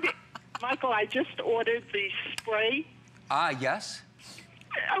 Michael, I just ordered the spray. Yes.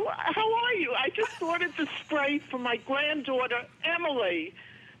 How are you? I just ordered the spray for my granddaughter, Emily.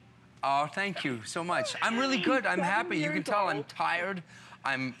 Oh, thank you so much. I'm really good. I'm happy. You can tell I'm tired.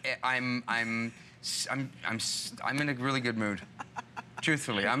 I'm in a really good mood.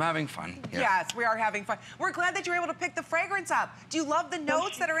 Truthfully, I'm having fun. Yeah. Yes, we are having fun. We're glad that you're able to pick the fragrance up. Do you love the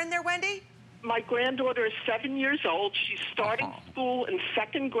notes that are in there, Wendy? My granddaughter is 7 years old. She's starting school in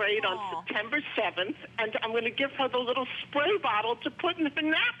 2nd grade on September 7th, and I'm going to give her the little spray bottle to put in her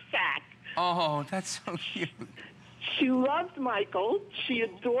knapsack. Oh, that's so cute. She loves Michael. She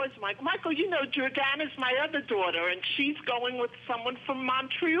adores Michael. Michael, you know, Jordana's my other daughter, and she's going with someone from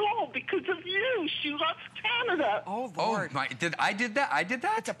Montreal because of you. She loves Canada. Oh, Lord. I did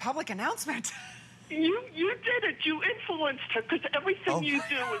that? It's a public announcement. You did it. You influenced her because everything you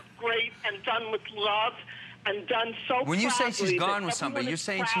do is great and done with love and done so When you say she's proudly gone with somebody, you're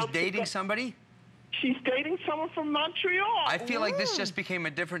saying she's dating somebody? She's dating someone from Montreal. I feel like this just became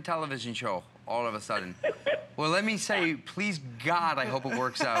a different television show all of a sudden. Well, let me say, please, God, I hope it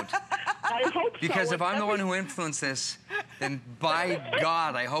works out. I hope so. Because if I'm the one who influenced this, then by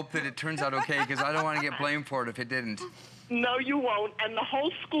God, I hope that it turns out okay, because I don't want to get blamed for it if it didn't. No, you won't. And the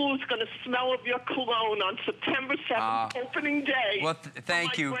whole school is going to smell of your cologne on September 7th, opening day. Well,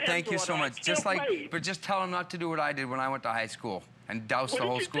 thank you. Thank you so much. But just tell them not to do what I did when I went to high school and douse the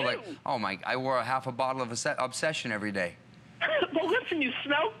whole school. Like, oh my, I wore a half a bottle of Obsession every day. Well, listen, you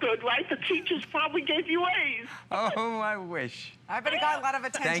smell good, right? The teachers probably gave you A's. Oh, I wish. I bet it got a lot of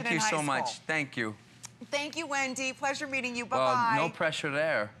attention in high school. Thank you so much. Thank you. Thank you, Wendy. Pleasure meeting you. Bye-bye. Well, no pressure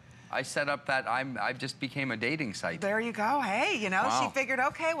there. I set up that I just became a dating site. There you go. Hey, you know, she figured,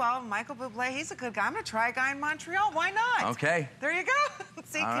 okay, well, Michael Buble, he's a good guy. I'm going to try a guy in Montreal. Why not? Okay. There you go.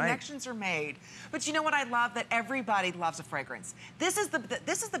 See, connections are made. But you know what I love? That everybody loves a fragrance. This is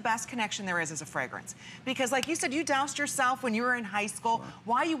the best connection there is as a fragrance. Because like you said, you doused yourself when you were in high school.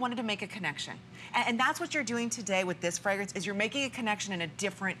 Why you wanted to make a connection. And that's what you're doing today with this fragrance, is you're making a connection in a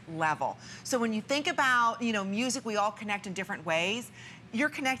different level. So when you think about, you know, music, we all connect in different ways. You're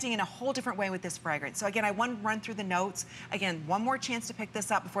connecting in a whole different way with this fragrance. So again, I want to run through the notes. Again, one more chance to pick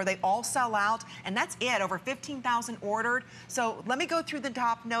this up before they all sell out. And that's it, over 15,000 ordered. So let me go through the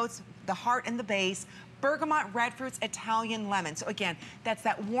top notes, the heart and the base. Bergamot, red fruits, Italian lemon. So again, that's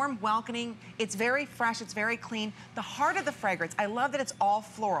that warm welcoming. It's very fresh, it's very clean. The heart of the fragrance, I love that it's all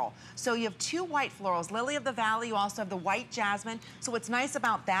floral. So you have 2 white florals, lily of the valley, you also have the white jasmine. So what's nice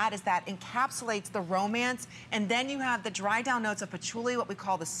about that is that encapsulates the romance, and then you have the dry down notes of patchouli, what we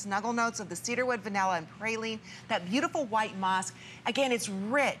call the snuggle notes of the cedarwood, vanilla, and praline, that beautiful white musk. Again, it's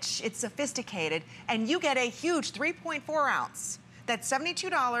rich, it's sophisticated, and you get a huge 3.4 ounce. That's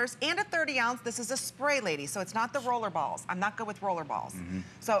 $72 and a 30 ounce. This is a spray, lady, so it's not the roller balls. I'm not good with roller balls.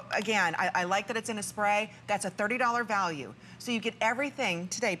 So again, I like that it's in a spray. That's a $30 value. So you get everything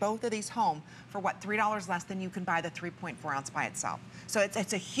today, both of these home, for what, $3 less than you can buy the 3.4 ounce by itself. So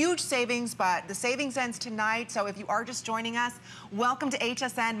it's a huge savings, but the savings ends tonight. So if you are just joining us, welcome to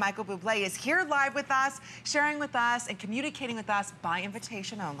HSN. Michael Buble is here live with us, sharing with us and communicating with us by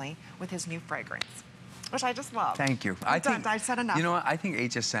invitation only with his new fragrance, which I just love. Thank you. I said enough. You know what? I think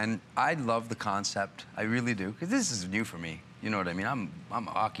HSN, I love the concept. I really do. Because this is new for me. You know what I mean? I'm a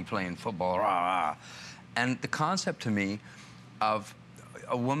hockey playing football, rah, rah. And the concept to me of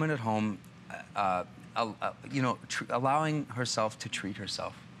a woman at home, you know, allowing herself to treat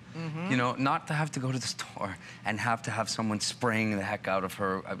herself. You know, not to have to go to the store and have to have someone spraying the heck out of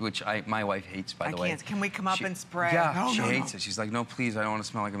her, which my wife hates, by the way. Can we come up and spray? Yeah, she hates it. She's like, no, please, I don't want to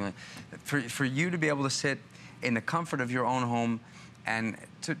smell like a... For you to be able to sit in the comfort of your own home and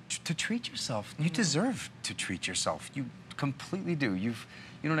to treat yourself, you deserve to treat yourself. You completely do. You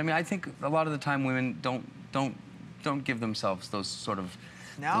know what I mean? I think a lot of the time women don't give themselves those sort of...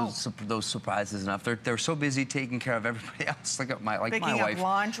 Those surprises enough. They're so busy taking care of everybody else. Look at my wife,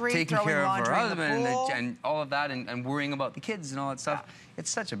 laundry, taking care of her husband and all of that, and worrying about the kids and all that stuff. Yeah.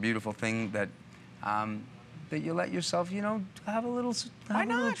 It's such a beautiful thing that that you let yourself, you know, have a little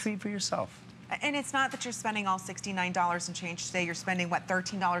treat for yourself. And it's not that you're spending all $69 and change today. You're spending, what,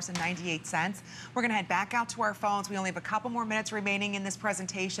 $13.98. We're going to head back out to our phones. We only have a couple more minutes remaining in this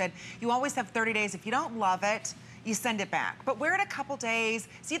presentation. You always have 30 days. If you don't love it, you send it back. But wear it a couple days,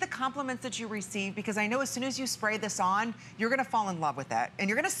 see the compliments that you receive, because I know as soon as you spray this on, you're gonna fall in love with it, and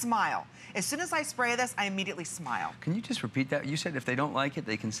you're gonna smile. As soon as I spray this, I immediately smile. Can you just repeat that? You said if they don't like it,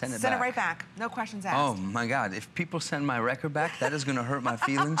 they can send it back. Send it right back, no questions asked. Oh my God, if people send my record back, that is gonna hurt my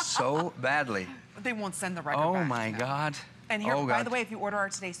feelings so badly. They won't send the record back. Oh my God. And here, by the way, if you order our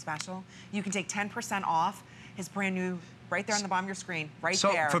today's special, you can take 10% off his brand new, right there on the bottom of your screen, there.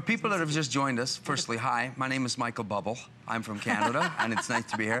 So for people that have just joined us, firstly, hi, my name is Michael Buble. I'm from Canada, and it's nice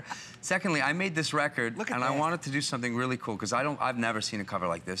to be here. Secondly, I made this record, and I wanted to do something really cool, because I've never seen a cover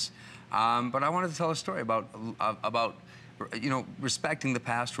like this. But I wanted to tell a story about you know, respecting the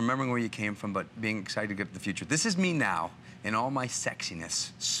past, remembering where you came from, but being excited to get to the future. This is me now, in all my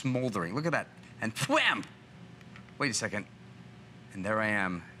sexiness, smoldering. Look at that. And wham! Wait a second. And there I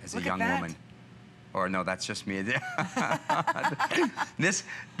am as a young woman. Or no, that's just me. This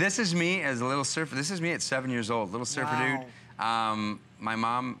is me as a little surfer. This is me at 7 years old, little surfer dude. My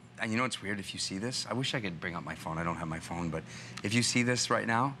mom, and you know what's weird, if you see this, I wish I could bring up my phone. I don't have my phone, but if you see this right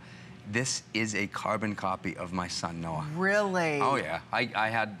now, this is a carbon copy of my son, Noah. Really? Oh yeah, I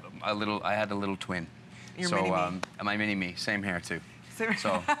had a little twin. Your mini-me. My mini-me, same hair too.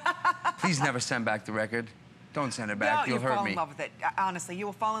 So please never send back the record. Don't send it back. No, You'll hurt me. You'll fall in love with it. Honestly, you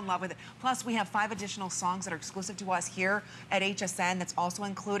will fall in love with it. Plus, we have 5 additional songs that are exclusive to us here at HSN that's also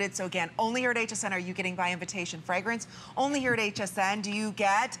included. So again, only here at HSN are you getting by invitation fragrance. Only here at HSN do you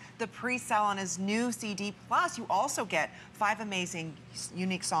get the pre-sale on his new CD. Plus, you also get 5 amazing,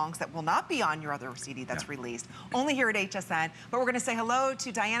 unique songs that will not be on your other CD that's released. Only here at HSN. But we're going to say hello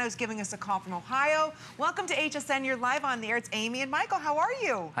to Diana, who's giving us a call from Ohio. Welcome to HSN. You're live on the air. It's Amy and Michael. How are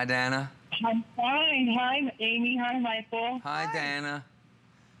you? Hi, Diana. I'm fine. Hi, Amy. Hi, Michael. Hi, Diana.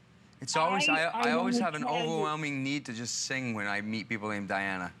 It's always I always have an overwhelming need to just sing when I meet people named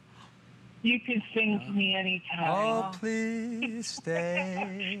Diana. You can sing to me anytime. Oh, please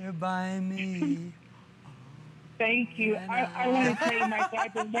stay by me. Thank you. I want to tell you, Michael,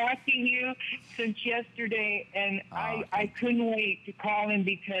 I've been watching you since yesterday, and I couldn't wait to call in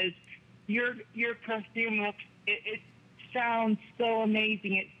because your perfume looks it's sounds so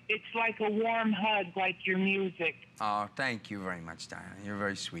amazing. It's like a warm hug, like your music. Oh, thank you very much, Diana. You're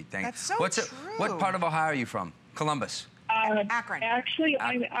very sweet. Thank you. That's so true. What part of Ohio are you from? Columbus. Akron. Actually,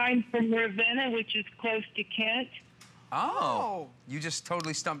 I'm from Ravenna, which is close to Kent. Oh. You just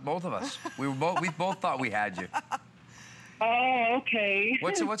totally stumped both of us. We both thought we had you. Oh, okay.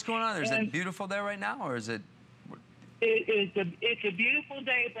 What's going on there? Is it beautiful there right now, or is it? It's a beautiful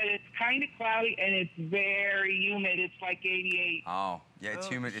day, but it's kind of cloudy and it's very humid. It's like 88. Oh, yeah, it's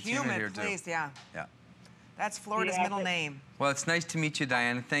humid. It's humid here too. Yeah. Yeah. That's Florida's middle name. Well, it's nice to meet you,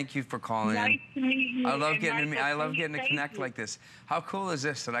 Diana. Thank you for calling in. Nice to meet you. I love Michael, getting to connect like this. How cool is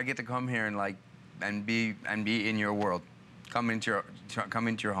this that I get to come here and be in your world, come into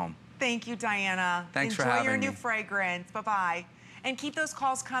your home. Thank you, Diana. Thanks for having me. Enjoy your new fragrance. Bye-bye. And keep those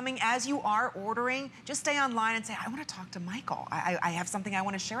calls coming as you are ordering. Just stay online and say, I want to talk to Michael. I have something I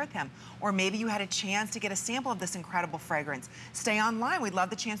want to share with him. Or maybe you had a chance to get a sample of this incredible fragrance. Stay online. We'd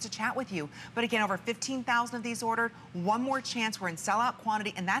love the chance to chat with you. But again, over 15,000 of these ordered. One more chance. We're in sellout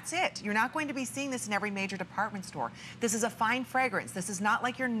quantity, and that's it. You're not going to be seeing this in every major department store. This is a fine fragrance. This is not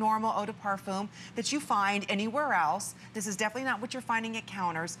like your normal eau de parfum that you find anywhere else. This is definitely not what you're finding at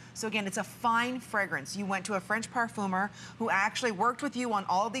counters. So again, it's a fine fragrance. You went to a French parfumer who actually worked with you on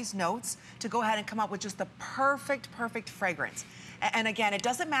all of these notes to go ahead and come up with just the perfect fragrance. And again, it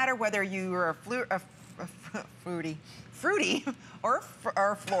doesn't matter whether you're a fruity or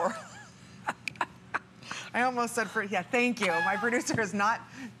floral. I almost said fruity. Yeah, thank you. My producer has not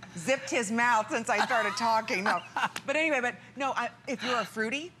zipped his mouth since I started talking. No, but anyway, if you're a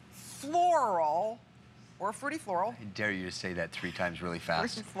fruity, floral, or fruity floral. I dare you to say that 3 times really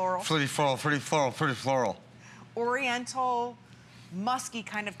fast. Fruity floral. Fruity floral, fruity floral, fruity floral. Oriental, musky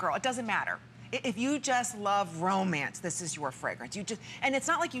kind of girl. It doesn't matter. If you just love romance, this is your fragrance. And it's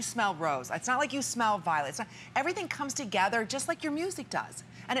not like you smell rose. It's not like you smell violet. Everything comes together just like your music does.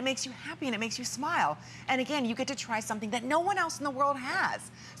 And it makes you happy and it makes you smile. And again, you get to try something that no one else in the world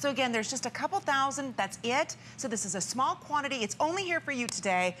has. So again, there's just a couple thousand, that's it. So this is a small quantity. It's only here for you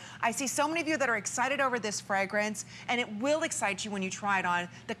today. I see so many of you that are excited over this fragrance, and it will excite you when you try it on.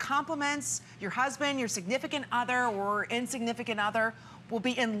 The compliments, your husband, your significant other, or insignificant other will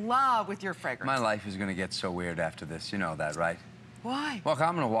be in love with your fragrance. My life is gonna get so weird after this. You know that, right? Why? Well,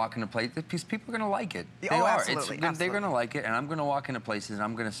 I'm gonna walk into places because people are gonna like it. They are. Absolutely. They're gonna like it, and I'm gonna walk into places and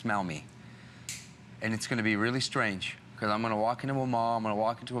I'm gonna smell me. And it's gonna be really strange because I'm gonna walk into a mall, I'm gonna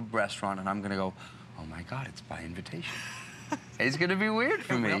walk into a restaurant, and I'm gonna go, oh my God, it's by invitation. It's gonna be weird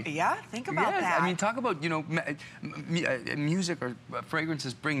for me. Yeah, think about that. I mean, talk about, you know, music or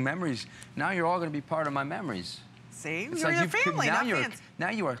fragrances bring memories. Now you're all gonna be part of my memories. See, you're your family, not fans. Now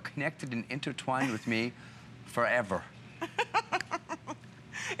you are connected and intertwined with me forever.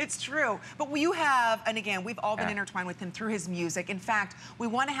 It's true. But you have, and again, we've all been intertwined with him through his music. In fact, we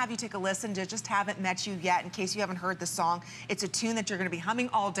want to have you take a listen to Just Haven't Met You Yet, in case you haven't heard the song. It's a tune that you're going to be humming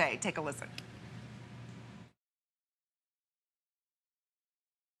all day. Take a listen.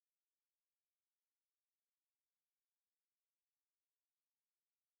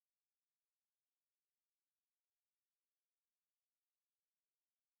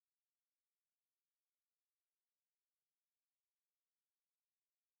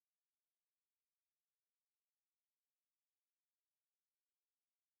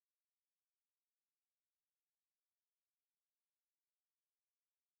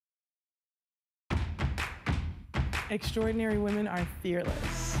 Extraordinary women are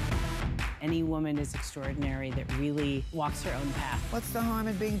fearless. Any woman is extraordinary that really walks her own path. What's the harm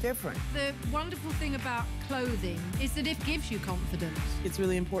in being different? The wonderful thing about clothing is that it gives you confidence. It's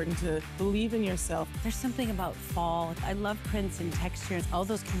really important to believe in yourself. There's something about fall. I love prints and textures, all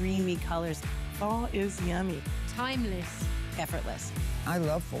those creamy colors. Fall is yummy. Timeless. Effortless. I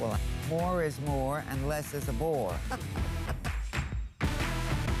love fall. More is more and less is a bore.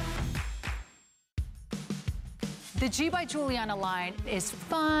 The G by Giuliana line is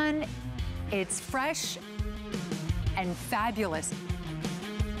fun, it's fresh, and fabulous.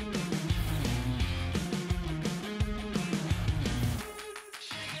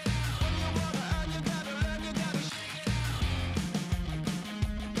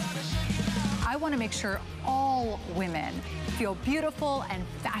 I want to make sure all women feel beautiful and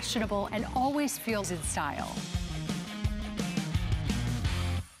fashionable and always feel in style.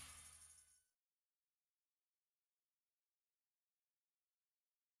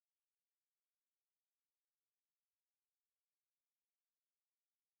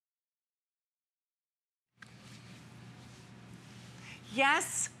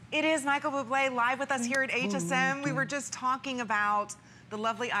 Yes, it is Michael Buble live with us here at HSN. We were just talking about the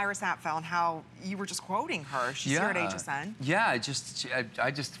lovely Iris Apfel and how you were just quoting her. She's here at HSN. Yeah, I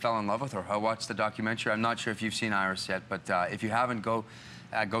just fell in love with her. I watched the documentary. I'm not sure if you've seen Iris yet, but if you haven't, go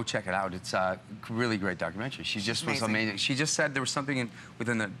check it out. It's a really great documentary. She just was amazing. She just said there was something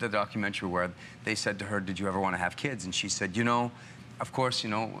within the documentary where they said to her, "Did you ever want to have kids?" And she said, "You know, of course, you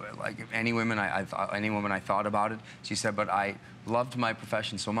know, like any woman, I thought about it." She said, "But I loved my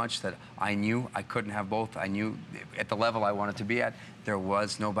profession so much that I knew I couldn't have both. I knew at the level I wanted to be at, there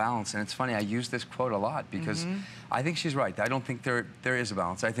was no balance." And it's funny, I use this quote a lot because I think she's right. I don't think there is a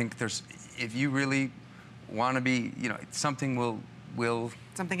balance. I think there's, if you really want to be, you know, something will...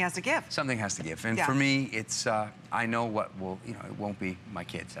 Something has to give. Something has to give. And for me, it's, I know what will, you know, it won't be my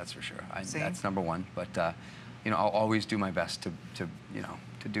kids, that's for sure. That's number one. But, you know, I'll always do my best to you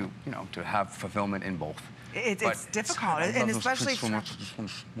know, to have fulfillment in both. It's difficult, and especially...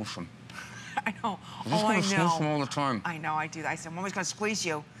 I know. Oh, I know. All the time. I know, I do that. I said, I'm always going to squeeze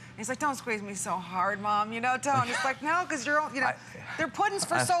you. And he's like, don't squeeze me so hard, Mom. You know, don't. It's like, no, because you're, you know, they're puddings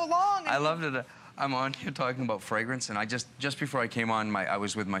for so long. I loved it. I'm on here talking about fragrance, and I just before I came on, I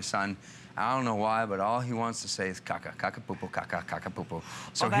was with my son. I don't know why, but all he wants to say is caca, caca, poo, poo, caca, caca, poo, poo.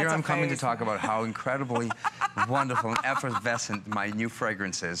 So here I'm coming to talk about how incredibly wonderful and effervescent my new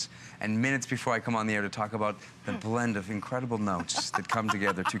fragrance is. And minutes before I come on the air to talk about the blend of incredible notes that come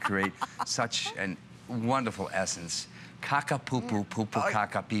together to create such a wonderful essence. Caca, poo, poo, poo, poo,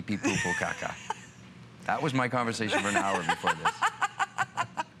 caca, pee, pee, poo, poo, caca. That was my conversation for an hour before this.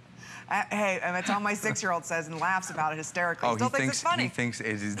 Hey, that's all my 6-year-old says and laughs about it hysterically. Oh, Still thinks it's funny. He thinks it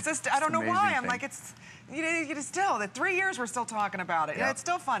is. It's just, I don't know why. I'm like, it's, you know, still, the 3 years we're still talking about it. Yeah. It's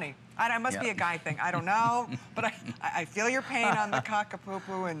still funny. It must be a guy thing. I don't know, but I feel your pain on the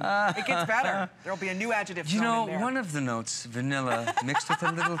cockapoo-poo, and it gets better. There'll be a new adjective thrown in there. You know, one of the notes, vanilla, mixed with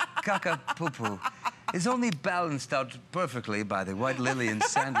a little cockapoo-poo, is only balanced out perfectly by the white lily and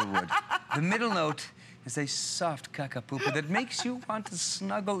sandalwood. The middle note is a soft cockapoo-poo that makes you want to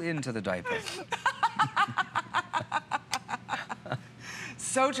snuggle into the diaper.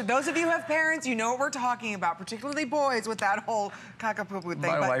 So true. Those of you who have parents, you know what we're talking about, particularly boys with that whole cockapoo-poo thing.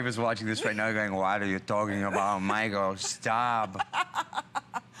 My wife is watching this right now going, "What are you talking about, Michael? Stop."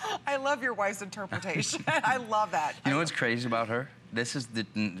 I love your wife's interpretation. I love that. You know what's crazy about her? This is the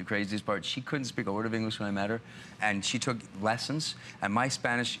craziest part. She couldn't speak a word of English when I met her, and she took lessons. And my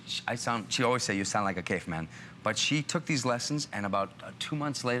Spanish, she always say, "You sound like a caveman." But she took these lessons, and about 2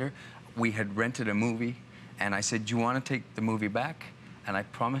 months later, we had rented a movie, and I said, "Do you want to take the movie back?" And I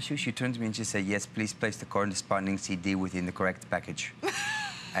promise you, she turned to me and she said, "Yes, please place the corresponding CD within the correct package."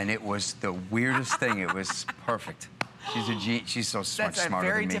 And it was the weirdest thing. It was perfect. She's so much smarter than me. That's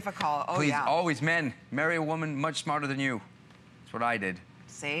very difficult. Oh, please, yeah. always, men, marry a woman much smarter than you. That's what I did.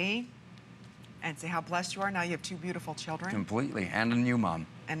 See? And see how blessed you are. Now you have 2 beautiful children. Completely. And a new mom.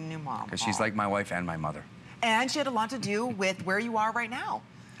 And a new mom. Because she's like my wife and my mother. And she had a lot to do with where you are right now.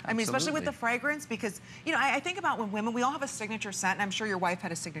 I mean, especially with the fragrance, because, you know, I think about when women, we all have a signature scent, and I'm sure your wife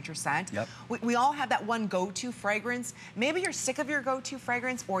had a signature scent. Yep. We all have that one go-to fragrance. Maybe you're sick of your go-to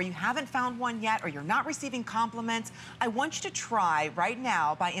fragrance, or you haven't found one yet, or you're not receiving compliments. I want you to try right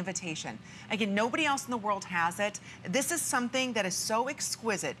now by invitation. Again, nobody else in the world has it. This is something that is so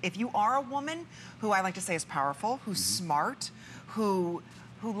exquisite. If you are a woman who I like to say is powerful, who's smart, who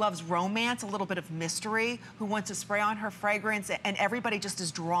loves romance, a little bit of mystery, who wants to spray on her fragrance, and everybody just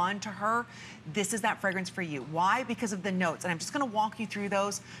is drawn to her, this is that fragrance for you. Why? Because of the notes. And I'm just gonna walk you through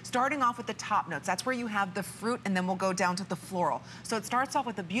those, starting off with the top notes. That's where you have the fruit, and then we'll go down to the floral. So it starts off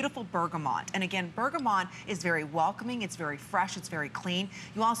with a beautiful bergamot. And again, bergamot is very welcoming, it's very fresh, it's very clean.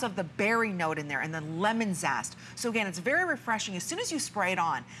 You also have the berry note in there, and then lemon zest. So again, it's very refreshing as soon as you spray it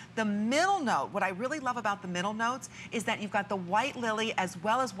on. The middle note, what I really love about the middle notes is that you've got the white lily as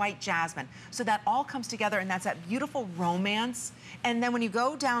well as white jasmine. So that all comes together, and that's that beautiful romance. And then when you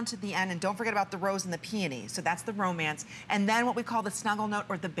go down to the end, and don't forget about the rose and the peony, so that's the romance. And then what we call the snuggle note,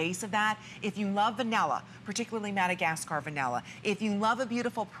 or the base of that, if you love vanilla, particularly Madagascar vanilla, if you love a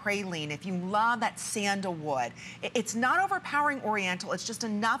beautiful praline, if you love that sandalwood, it's not overpowering oriental, it's just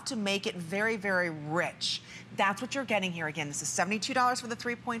enough to make it very, very rich. That's what you're getting here. Again, this is $72 for the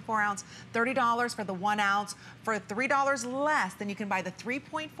 3.4 ounce, $30 for the 1 ounce. For $3 less than you can buy the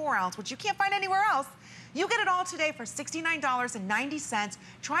 3.4 ounce, which you can't find anywhere else. You get it all today for $69.90.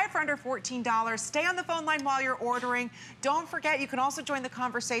 Try it for under $14. Stay on the phone line while you're ordering. Don't forget, you can also join the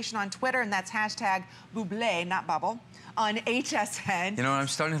conversation on Twitter, and that's hashtag Buble, not Bubble, on HSN. You know, I'm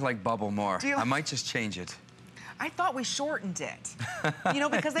starting to like Bubble more. I might just change it. I thought we shortened it, you know,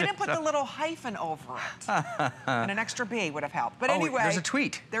 because they didn't put the little hyphen over it. And an extra B would have helped. But anyway. There's a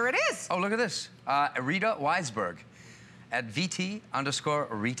tweet. There it is. Oh, look at this. Rita Weisberg. at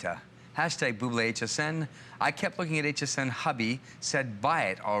VT_Rita. Hashtag Buble HSN. I kept looking at HSN. Hubby said buy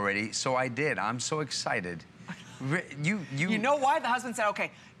it already, so I did. I'm so excited. You know why? The husband said,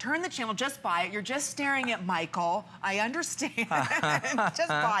 okay, turn the channel, just buy it. You're just staring at Michael. I understand. Just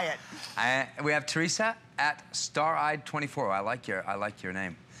buy it. We have Teresa at Stareyed24. I like your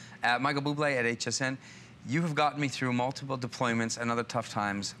name. Michael Buble at HSN. You have gotten me through multiple deployments and other tough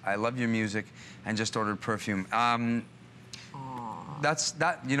times. I love your music and just ordered perfume. That's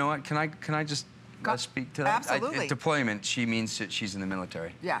that. You know what? Can I just speak to that? Absolutely. Deployment. She means that she's in the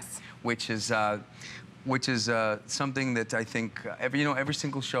military. Yes. Which is something that I think every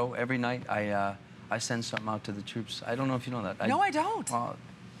single show, every night, I send something out to the troops. I don't know if you know that. No, I don't. Well,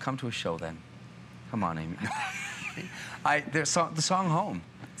 come to a show then. Come on, Amy. The song "Home."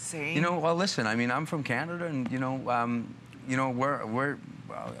 See. You know, well, listen. I mean, I'm from Canada, and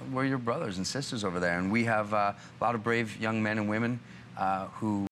we're your brothers and sisters over there, and we have a lot of brave young men and women who